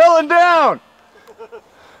down! Melon down!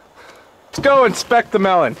 Let's go inspect the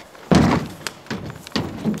melon.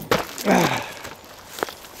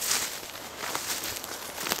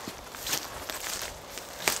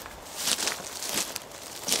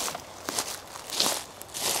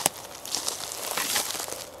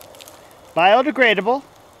 Biodegradable,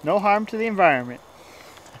 no harm to the environment.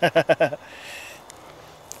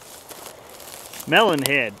 Melon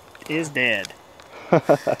head is dead.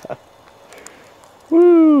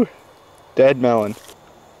 Woo! Dead melon.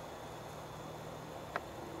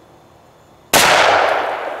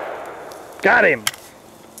 Got him!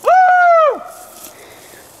 Woo!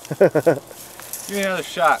 Give me another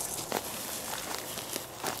shot.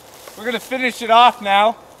 We're gonna finish it off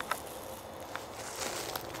now.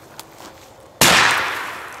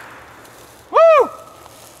 Woo!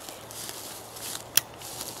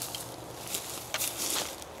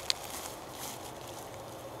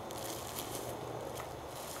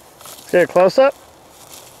 Here, close up.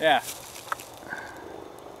 Yeah.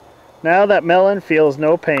 Now that melon feels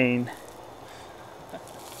no pain.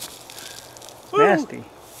 It's nasty.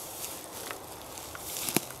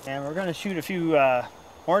 And we're going to shoot a few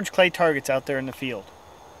orange clay targets out there in the field.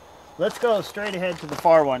 Let's go straight ahead to the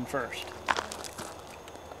far one first.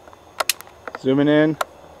 Zooming in.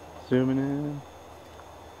 Zooming in.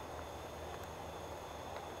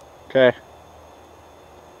 Okay.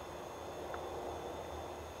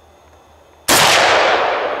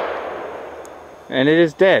 And it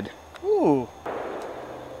is dead. Ooh.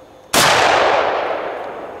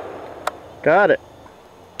 Got it.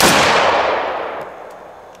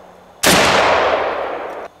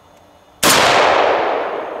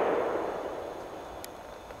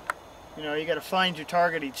 You know, you got to find your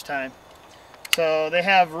target each time. So they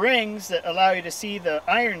have rings that allow you to see the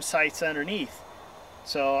iron sights underneath.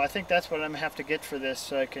 So I think that's what I'm going to have to get for this,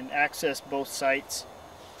 so I can access both sights.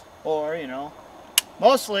 Or, you know,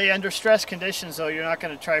 mostly under stress conditions though, you're not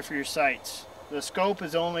going to try for your sights. The scope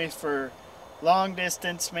is only for long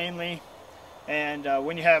distance mainly, and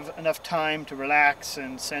when you have enough time to relax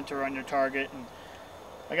and center on your target. And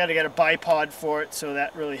I got to get a bipod for it, so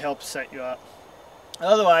that really helps set you up.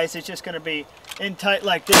 Otherwise, it's just going to be in tight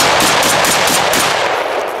like this.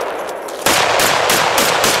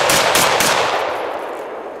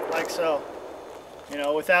 Like so. You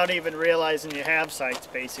know, without even realizing you have sights,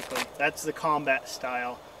 basically. That's the combat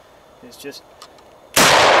style. It's just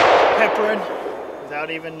peppering without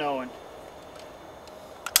even knowing.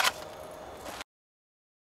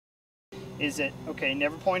 Is it, okay,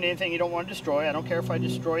 never point anything you don't want to destroy. I don't care if I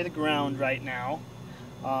destroy the ground right now.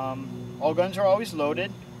 All guns are always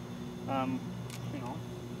loaded. You know,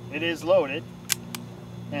 it is loaded.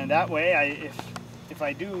 And that way, if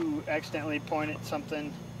I do accidentally point at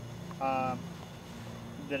something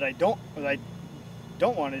that I don't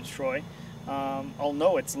want to destroy, I'll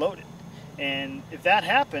know it's loaded. And if that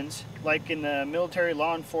happens, like in the military,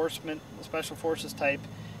 law enforcement, special forces type,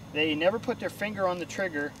 they never put their finger on the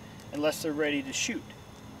trigger unless they're ready to shoot.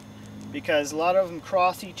 Because a lot of them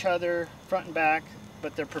cross each other front and back,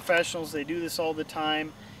 but they're professionals, they do this all the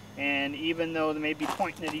time, and even though they may be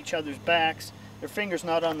pointing at each other's backs, their finger's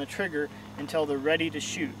not on the trigger until they're ready to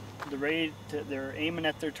shoot. They're aiming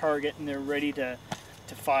at their target and they're ready to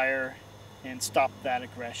fire and stop that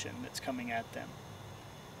aggression that's coming at them.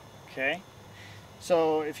 Okay?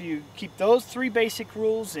 So if you keep those three basic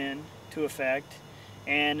rules into effect,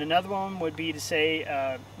 and another one would be to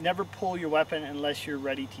say, never pull your weapon unless you're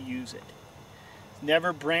ready to use it.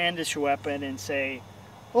 Never brandish your weapon and say,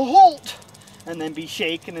 "Oh, halt!" and then be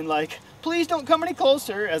shaken and like, "Please don't come any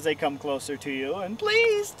closer," as they come closer to you, and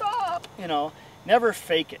 "Please stop." You know, never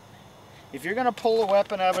fake it. If you're going to pull a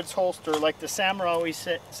weapon out of its holster, like the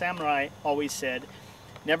samurai always said,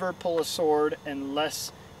 never pull a sword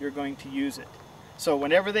unless you're going to use it. So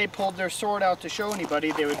whenever they pulled their sword out to show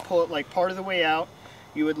anybody, they would pull it like part of the way out.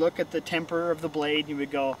 You would look at the temper of the blade and you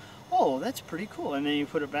would go, "Oh, that's pretty cool," and then you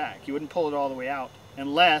put it back. You wouldn't pull it all the way out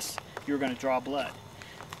unless you were going to draw blood.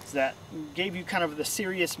 So that gave you kind of the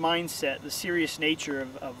serious mindset, the serious nature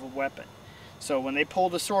of a weapon. So when they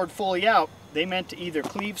pulled the sword fully out, they meant to either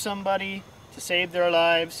cleave somebody to save their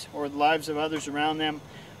lives or the lives of others around them,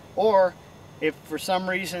 or if for some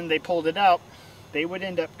reason they pulled it out, they would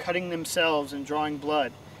end up cutting themselves and drawing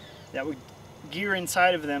blood. That would gear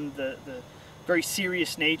inside of them the very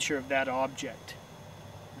serious nature of that object.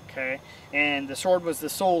 Okay, and the sword was the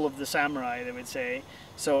soul of the samurai, they would say,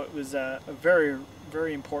 so it was a very,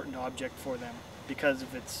 very important object for them because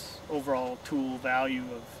of its overall tool value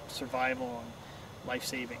of survival and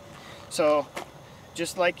life-saving. So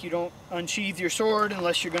just like you don't unsheath your sword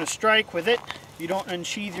unless you're going to strike with it, you don't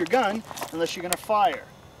unsheath your gun unless you're going to fire.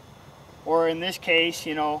 Or in this case,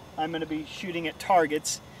 you know, I'm going to be shooting at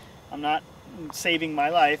targets. I'm not saving my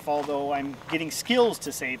life, although I'm getting skills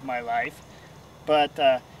to save my life.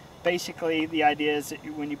 But basically the idea is that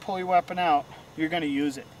when you pull your weapon out, you're going to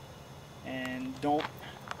use it. And don't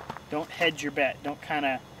hedge your bet. Don't kind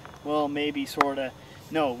of, well, maybe, sort of.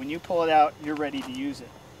 No, when you pull it out, you're ready to use it.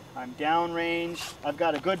 I'm downrange. I've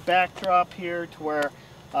got a good backdrop here to where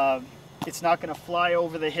it's not going to fly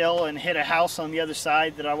over the hill and hit a house on the other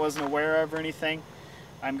side that I wasn't aware of or anything.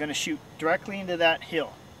 I'm going to shoot directly into that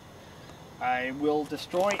hill. I will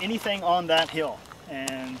destroy anything on that hill,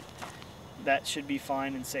 and that should be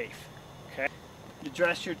fine and safe. Okay.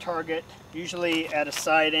 Address your target, usually at a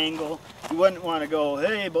side angle. You wouldn't want to go,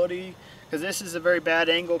 "Hey buddy," because this is a very bad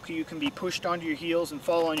angle. You can be pushed onto your heels and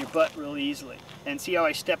fall on your butt really easily. And see how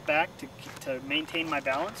I step back to maintain my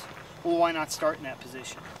balance? Well, why not start in that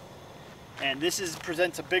position? And this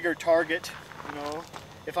presents a bigger target, you know,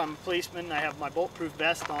 if I'm a policeman, I have my bulletproof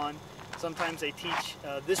vest on. Sometimes they teach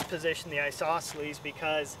this position, the isosceles,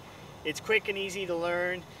 because it's quick and easy to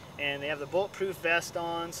learn, and they have the bulletproof vest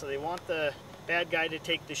on, so they want the bad guy to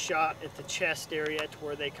take the shot at the chest area to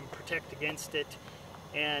where they can protect against it,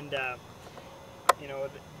 and you know,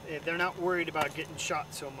 they're not worried about getting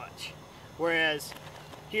shot so much. Whereas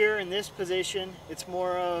here in this position, it's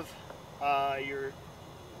more of your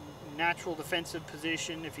natural defensive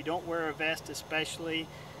position. If you don't wear a vest especially,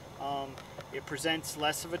 it presents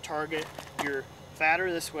less of a target. You're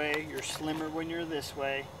fatter this way, you're slimmer when you're this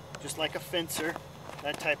way, just like a fencer,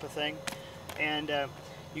 that type of thing. And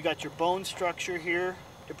you got your bone structure here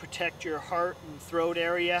to protect your heart and throat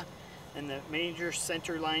area and the major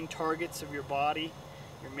center line targets of your body.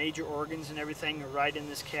 Your major organs and everything are right in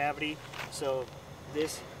this cavity. So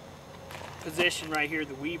this position right here,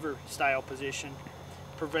 the Weaver style position,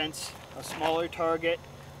 prevents a smaller target,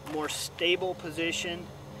 more stable position.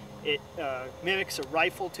 It mimics a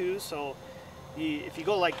rifle too, so if you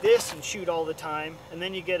go like this and shoot all the time, and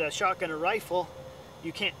then you get a shotgun or rifle,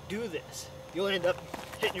 you can't do this. You'll end up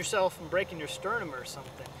hitting yourself and breaking your sternum or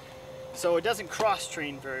something. So it doesn't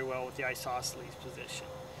cross-train very well with the isosceles position.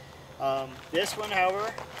 This one,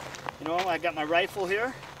 however, you know, I got my rifle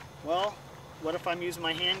here. Well, what if I'm using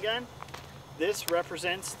my handgun? This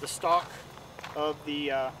represents the stock of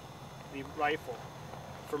the rifle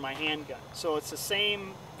for my handgun. So it's the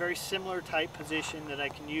same, very similar type position that I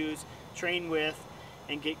can use, train with,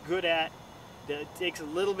 and get good at. It takes a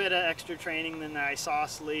little bit of extra training than the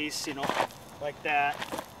isosceles, you know, like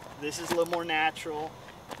that. This is a little more natural,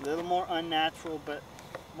 a little more unnatural, but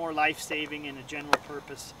more life-saving in a general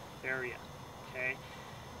purpose area. Okay,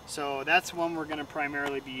 so that's one we're going to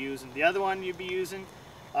primarily be using. The other one you'd be using,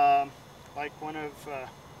 like one of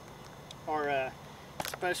our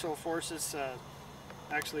special forces,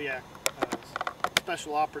 actually a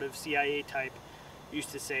special operative CIA type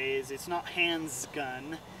used to say, is it's not hands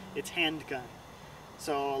gun, it's handgun.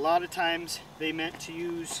 So a lot of times they meant to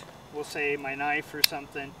use, we'll say my knife or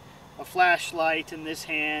something, a flashlight in this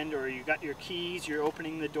hand, or you got your keys, you're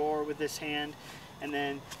opening the door with this hand, and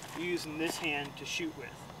then using this hand to shoot with.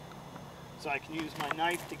 So I can use my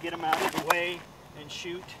knife to get them out of the way and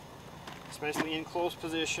shoot, especially in close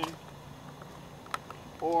position.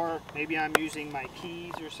 Or maybe I'm using my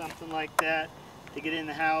keys or something like that to get in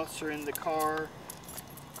the house or in the car,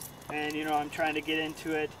 and you know, I'm trying to get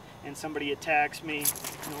into it and somebody attacks me,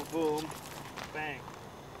 you know, boom, bang.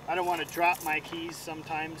 I don't want to drop my keys.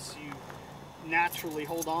 Sometimes you naturally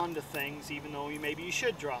hold on to things even though maybe you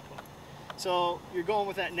should drop them. So you're going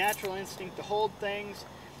with that natural instinct to hold things,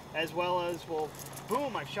 as well as, well,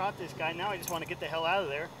 boom, I've shot this guy, now I just want to get the hell out of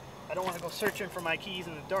there. I don't want to go searching for my keys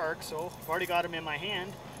in the dark, so I've already got them in my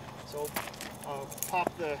hand. So I'll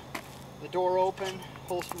pop the door open,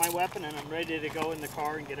 holster my weapon, and I'm ready to go in the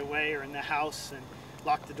car and get away, or in the house and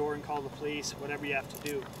lock the door and call the police, whatever you have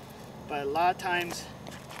to do. But a lot of times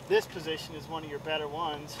this position is one of your better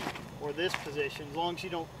ones, or this position, as long as you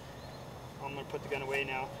don't, I'm going to put the gun away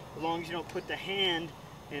now, as long as you don't put the hand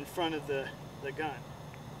in front of the gun.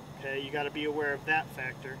 Okay, you got to be aware of that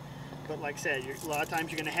factor. But like I said, a lot of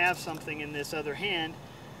times you're going to have something in this other hand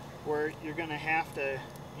where you're going to have to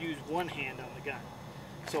use one hand on the gun.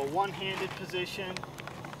 So a one-handed position,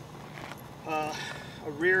 a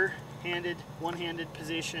rear-handed, one-handed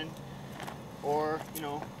position, or, you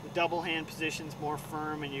know, the double hand position's more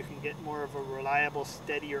firm and you can get more of a reliable,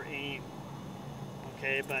 steadier aim.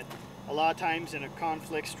 Okay, but a lot of times in a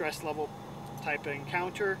conflict, stress level type of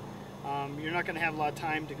encounter, you're not going to have a lot of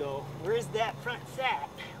time to go, where's that front sight?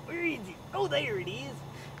 Where is it? Oh, there it is.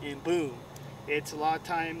 And boom. It's a lot of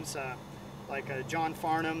times, like John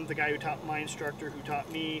Farnham, the guy who taught my instructor, who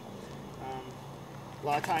taught me, a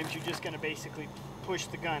lot of times you're just going to basically push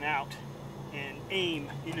the gun out and aim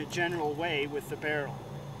in a general way with the barrel.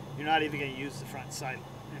 You're not even going to use the front sight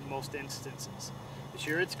in most instances. But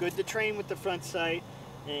sure, it's good to train with the front sight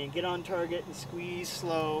and get on target and squeeze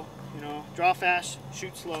slow. You know, draw fast,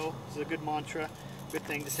 shoot slow. This is a good mantra, good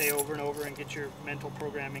thing to say over and over and get your mental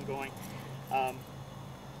programming going.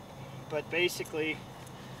 But basically,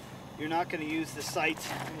 you're not going to use the sights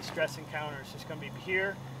in the stress encounter. It's just going to be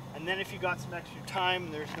here. And then if you got some extra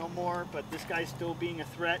time, there's no more, but this guy's still being a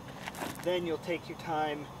threat, then you'll take your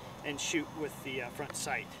time and shoot with the front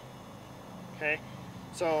sight. Okay?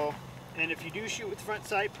 So, and if you do shoot with front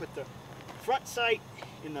sight, put the front sight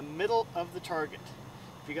in the middle of the target.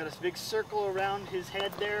 If you got a big circle around his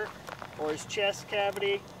head there, or his chest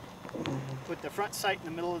cavity, put the front sight in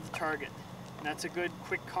the middle of the target. And that's a good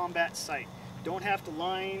quick combat sight. Don't have to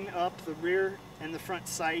line up the rear and the front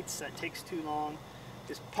sights, that takes too long.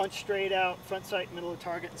 Just punch straight out, front sight, middle of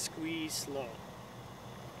target, and squeeze slow.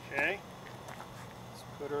 Okay. Let's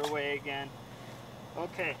put her away again.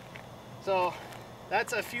 Okay. So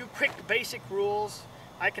that's a few quick basic rules.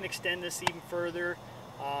 I can extend this even further,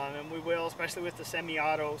 and we will, especially with the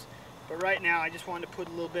semi-autos. But right now, I just wanted to put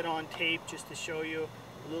a little bit on tape just to show you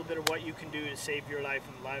a little bit of what you can do to save your life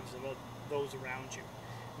and the lives of those around you.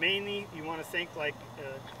 Mainly, you want to think like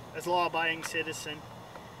as a law-abiding citizen,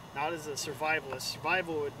 not as a survivalist.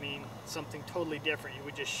 Survival would mean something totally different. You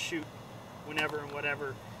would just shoot whenever and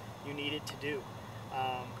whatever you needed to do.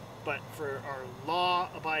 But for our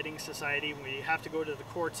law-abiding society, when you have to go to the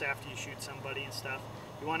courts after you shoot somebody and stuff,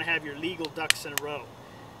 you want to have your legal ducks in a row,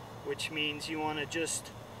 which means you want to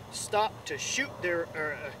just stop to shoot their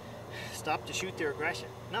aggression.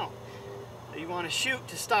 No, you want to shoot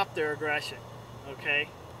to stop their aggression. Okay,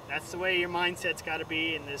 that's the way your mindset's got to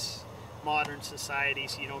be in this modern society,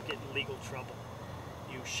 so you don't get in legal trouble.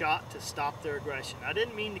 You shot to stop their aggression. I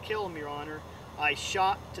didn't mean to kill him, Your Honor. I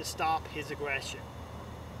shot to stop his aggression.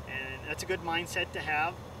 And that's a good mindset to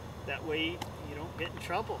have. That way you don't get in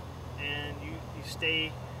trouble, and you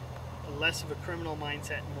stay less of a criminal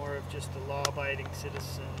mindset and more of just a law-abiding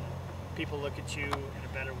citizen. People look at you in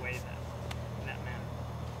a better way in that manner.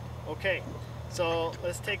 Okay, so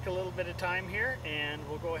let's take a little bit of time here and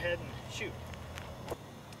we'll go ahead and shoot.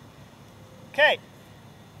 Okay,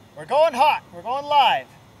 we're going hot, we're going live.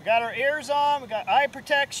 We got our ears on, we got eye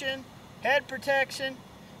protection, head protection,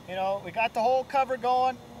 you know, we got the whole cover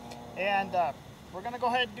going, and we're gonna go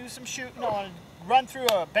ahead and do some shooting. I want to run through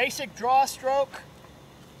a basic draw stroke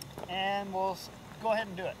and we'll go ahead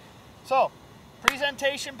and do it. So,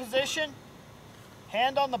 presentation position,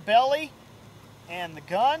 hand on the belly and the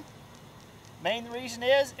gun. Main reason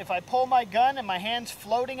is if I pull my gun and my hand's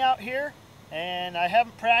floating out here and I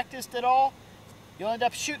haven't practiced at all, you'll end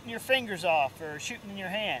up shooting your fingers off or shooting in your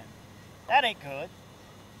hand. That ain't good.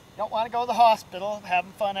 You don't want to go to the hospital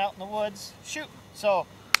having fun out in the woods shooting. So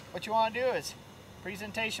what you want to do is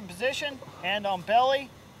presentation position, hand on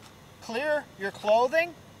belly, clear your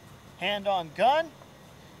clothing, hand on gun.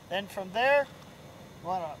 Then from there, you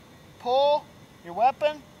want to pull your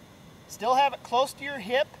weapon, still have it close to your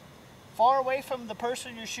hip, far away from the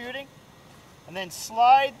person you're shooting, and then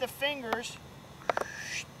slide the fingers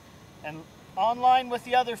and on line with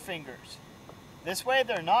the other fingers. This way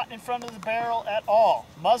they're not in front of the barrel at all.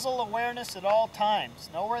 Muzzle awareness at all times.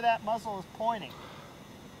 Know where that muzzle is pointing.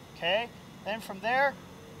 Okay? Then from there,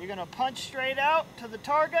 you're going to punch straight out to the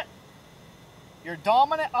target. Your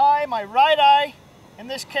dominant eye, my right eye in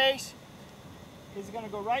this case, is going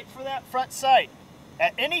to go right for that front sight.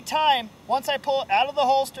 At any time, once I pull it out of the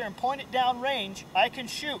holster and point it down range, I can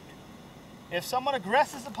shoot. If someone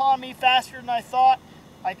aggresses upon me faster than I thought,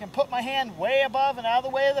 I can put my hand way above and out of the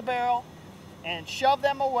way of the barrel and shove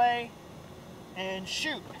them away and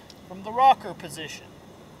shoot from the rocker position.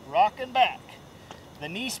 Rocking back. The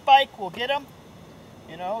knee spike will get them.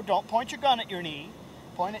 You know, don't point your gun at your knee.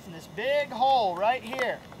 Point it in this big hole right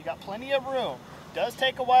here. You got plenty of room. It does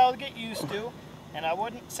take a while to get used to, and I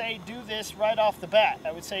wouldn't say do this right off the bat.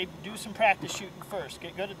 I would say do some practice shooting first.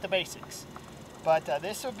 Get good at the basics. But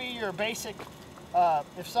this would be your basic,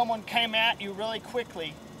 if someone came at you really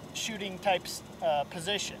quickly, shooting type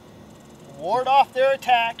position. Ward off their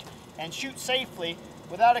attack and shoot safely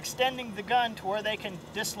without extending the gun to where they can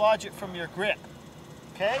dislodge it from your grip.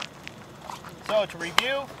 Okay? So to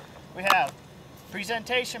review, we have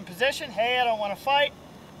presentation position. Hey, I don't want to fight,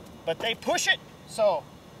 but they push it. So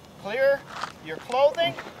clear your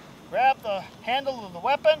clothing, grab the handle of the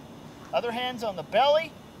weapon, other hand's on the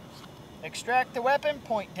belly, extract the weapon,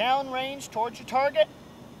 point down range towards your target,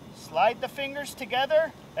 slide the fingers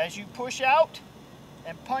together as you push out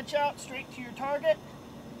and punch out straight to your target,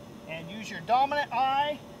 and use your dominant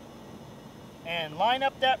eye and line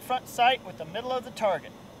up that front sight with the middle of the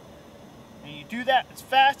target. And you do that as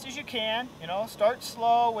fast as you can. You know, start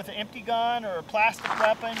slow with an empty gun or a plastic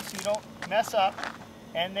weapon so you don't mess up.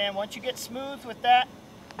 And then once you get smooth with that,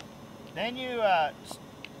 then you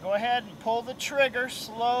go ahead and pull the trigger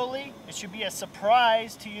slowly. It should be a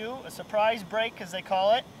surprise to you, a surprise break as they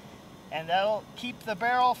call it. And that'll keep the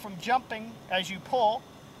barrel from jumping as you pull.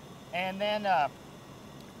 And then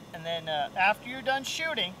after you're done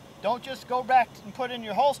shooting, don't just go back and put it in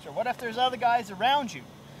your holster. What if there's other guys around you?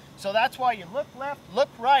 So that's why you look left, look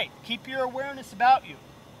right. Keep your awareness about you.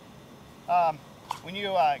 When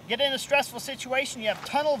you get in a stressful situation, you have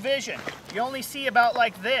tunnel vision. You only see about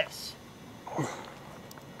like this.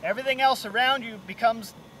 Everything else around you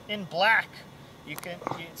becomes in black. You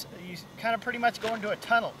kind of pretty much go into a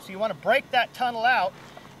tunnel. So you want to break that tunnel out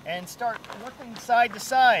and start looking side to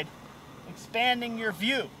side expanding your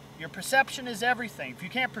view. Your perception is everything. If you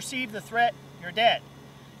can't perceive the threat, you're dead.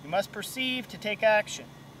 You must perceive to take action.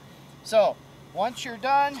 So, once you're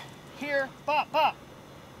done here, pop, pop.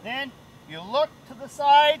 Then you look to the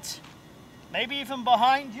sides, maybe even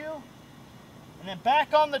behind you, and then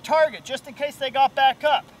back on the target, just in case they got back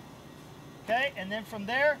up. Okay, and then from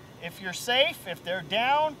there, if you're safe, if they're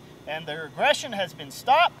down, and their aggression has been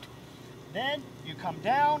stopped, then you come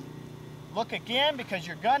down, look again, because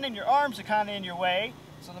your gun and your arms are kind of in your way,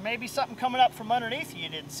 so there may be something coming up from underneath you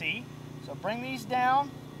didn't see. So bring these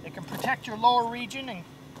down. They can protect your lower region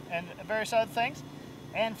and various other things.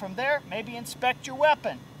 And from there, maybe inspect your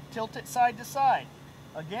weapon. Tilt it side to side.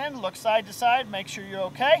 Again, look side to side, make sure you're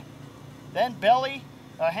okay. Then belly,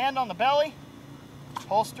 hand on the belly,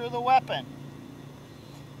 holster the weapon.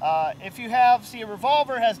 If you have, see, a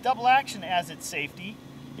revolver has double action as its safety.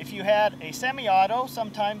 If you had a semi-auto,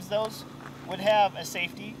 sometimes those would have a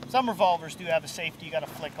safety. Some revolvers do have a safety you got to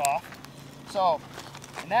flick off. So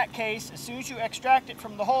in that case, as soon as you extract it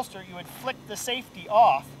from the holster, you would flick the safety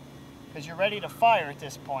off because you're ready to fire at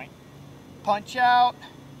this point. Punch out,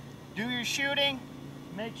 do your shooting,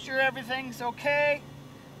 make sure everything's okay.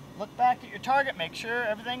 Look back at your target, make sure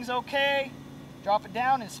everything's okay. Drop it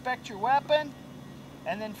down, inspect your weapon,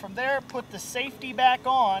 and then from there, put the safety back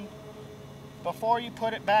on before you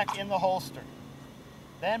put it back in the holster.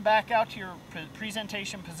 Then back out to your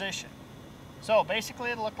presentation position. So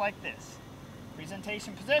basically it'll look like this.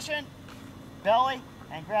 Presentation position, belly,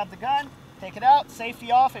 and grab the gun, take it out,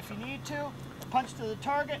 safety off if you need to, punch to the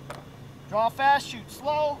target, draw fast, shoot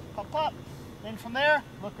slow, pop up. Then from there,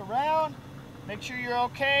 look around, make sure you're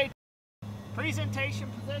okay. Presentation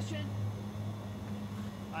position,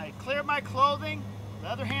 I clear my clothing, the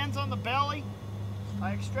other hand's on the belly,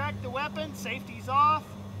 I extract the weapon, safety's off,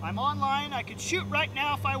 I'm online, I could shoot right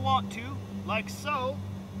now if I want to, like so.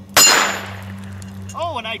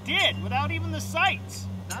 Oh, and I did, without even the sights.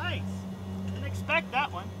 Nice. Didn't expect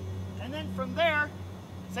that one. And then from there,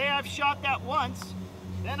 say I've shot that once,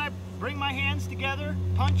 then I bring my hands together,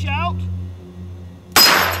 punch out,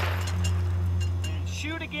 and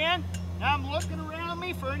shoot again. Now I'm looking around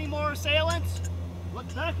me for any more assailants. Look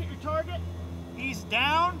back at your target. He's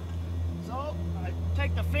down. So I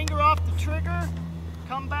take the finger off the trigger,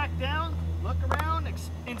 come back down, look around,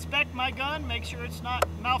 inspect my gun, make sure it's not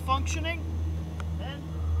malfunctioning. Then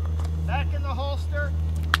back in the holster,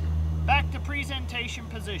 back to presentation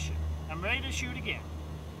position. I'm ready to shoot again.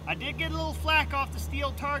 I did get a little flack off the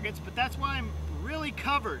steel targets, but that's why I'm really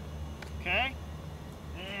covered, okay?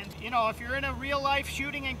 And you know, if you're in a real life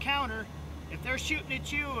shooting encounter, if they're shooting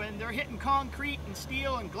at you and they're hitting concrete and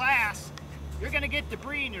steel and glass, you're gonna get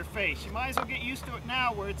debris in your face. You might as well get used to it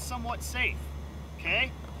now where it's somewhat safe,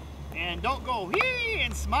 okay? And don't go hee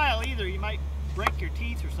and smile either. You might break your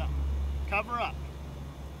teeth or something. Cover up.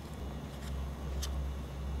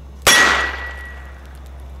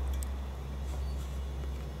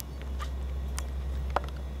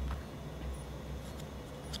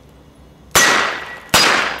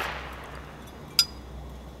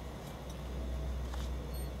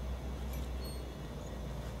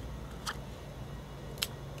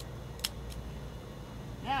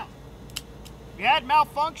 Now, you had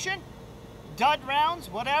malfunction, dud rounds,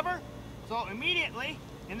 whatever. So immediately,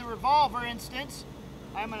 in the revolver instance,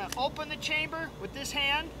 I'm going to open the chamber with this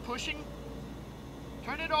hand, pushing,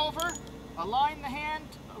 turn it over, align the hand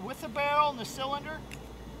with the barrel and the cylinder,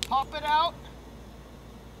 pop it out,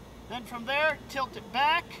 then from there, tilt it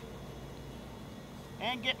back,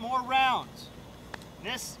 and get more rounds.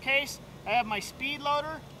 In this case, I have my speed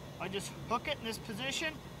loader. I just hook it in this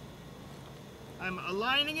position. I'm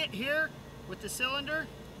aligning it here with the cylinder,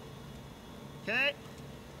 okay?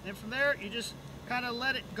 Then from there, you just kind of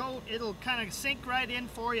let it go. It'll kind of sink right in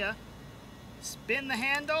for you. Spin the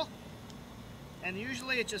handle, and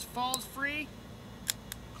usually it just falls free.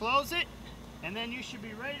 Close it, and then you should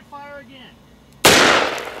be ready to fire again.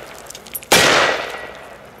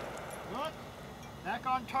 Look, back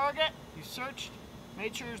on target. You searched,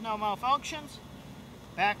 made sure there's no malfunctions.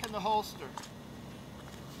 Back in the holster.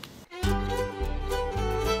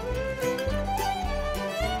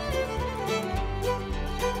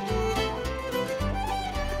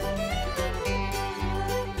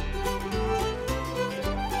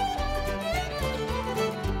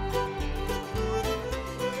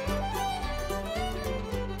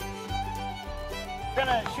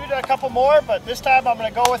 Shoot a couple more, but this time I'm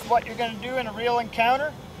going to go with what you're going to do in a real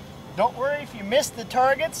encounter. Don't worry if you miss the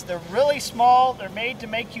targets. They're really small. They're made to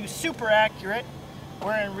make you super accurate,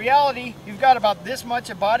 where in reality you've got about this much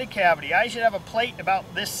of body cavity. I should have a plate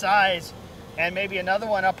about this size and maybe another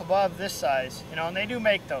one up above this size, you know, and they do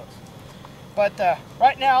make those. But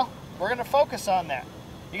right now, we're going to focus on that.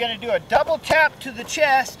 You're going to do a double tap to the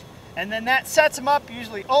chest, and then that sets them up,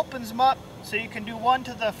 usually opens them up, so you can do one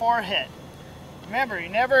to the forehead. Remember, you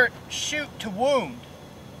never shoot to wound.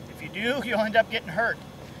 If you do, you'll end up getting hurt.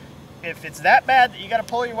 If it's that bad that you got to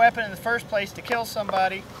pull your weapon in the first place to kill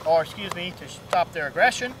somebody, or excuse me, to stop their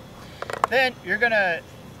aggression, then you're going to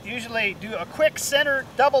usually do a quick center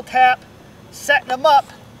double tap, setting them up,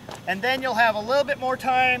 and then you'll have a little bit more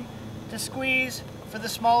time to squeeze for the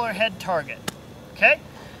smaller head target. Okay?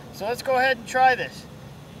 So let's go ahead and try this.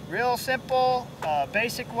 Real simple,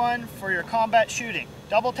 basic one for your combat shooting.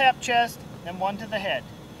 Double tap chest, then one to the head.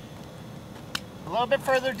 A little bit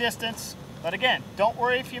further distance, but again, don't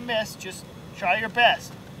worry if you miss, just try your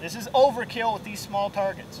best. This is overkill with these small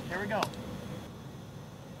targets. Here we go.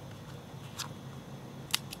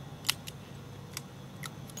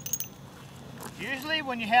 Usually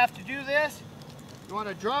when you have to do this, you want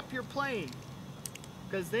to drop your plane,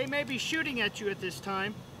 because they may be shooting at you at this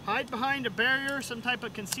time. Hide behind a barrier, some type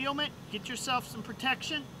of concealment, get yourself some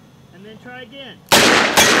protection, and then try again.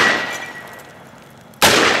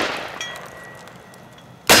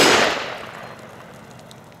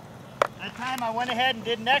 That time I went ahead and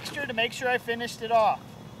did an extra to make sure I finished it off.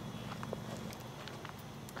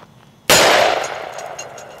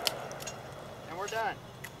 And we're done.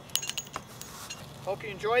 Hope you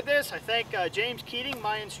enjoyed this. I thank James Keating,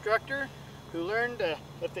 my instructor, who learned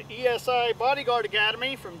at the ESI Bodyguard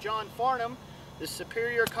Academy from John Farnham, the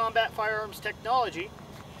superior combat firearms technology.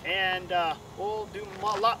 And we'll do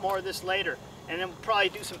a lot more of this later. And then we'll probably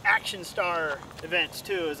do some Action Star events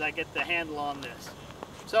too as I get the handle on this.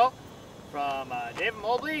 So, from David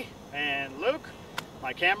Mobley and Luke,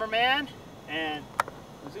 my cameraman, and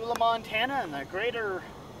Missoula, Montana, and the greater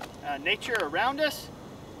nature around us,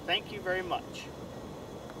 thank you very much.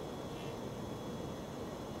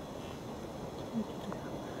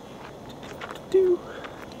 Do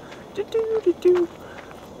do do do do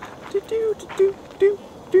do do do do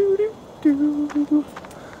do do do do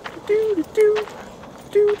do do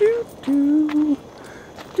do do do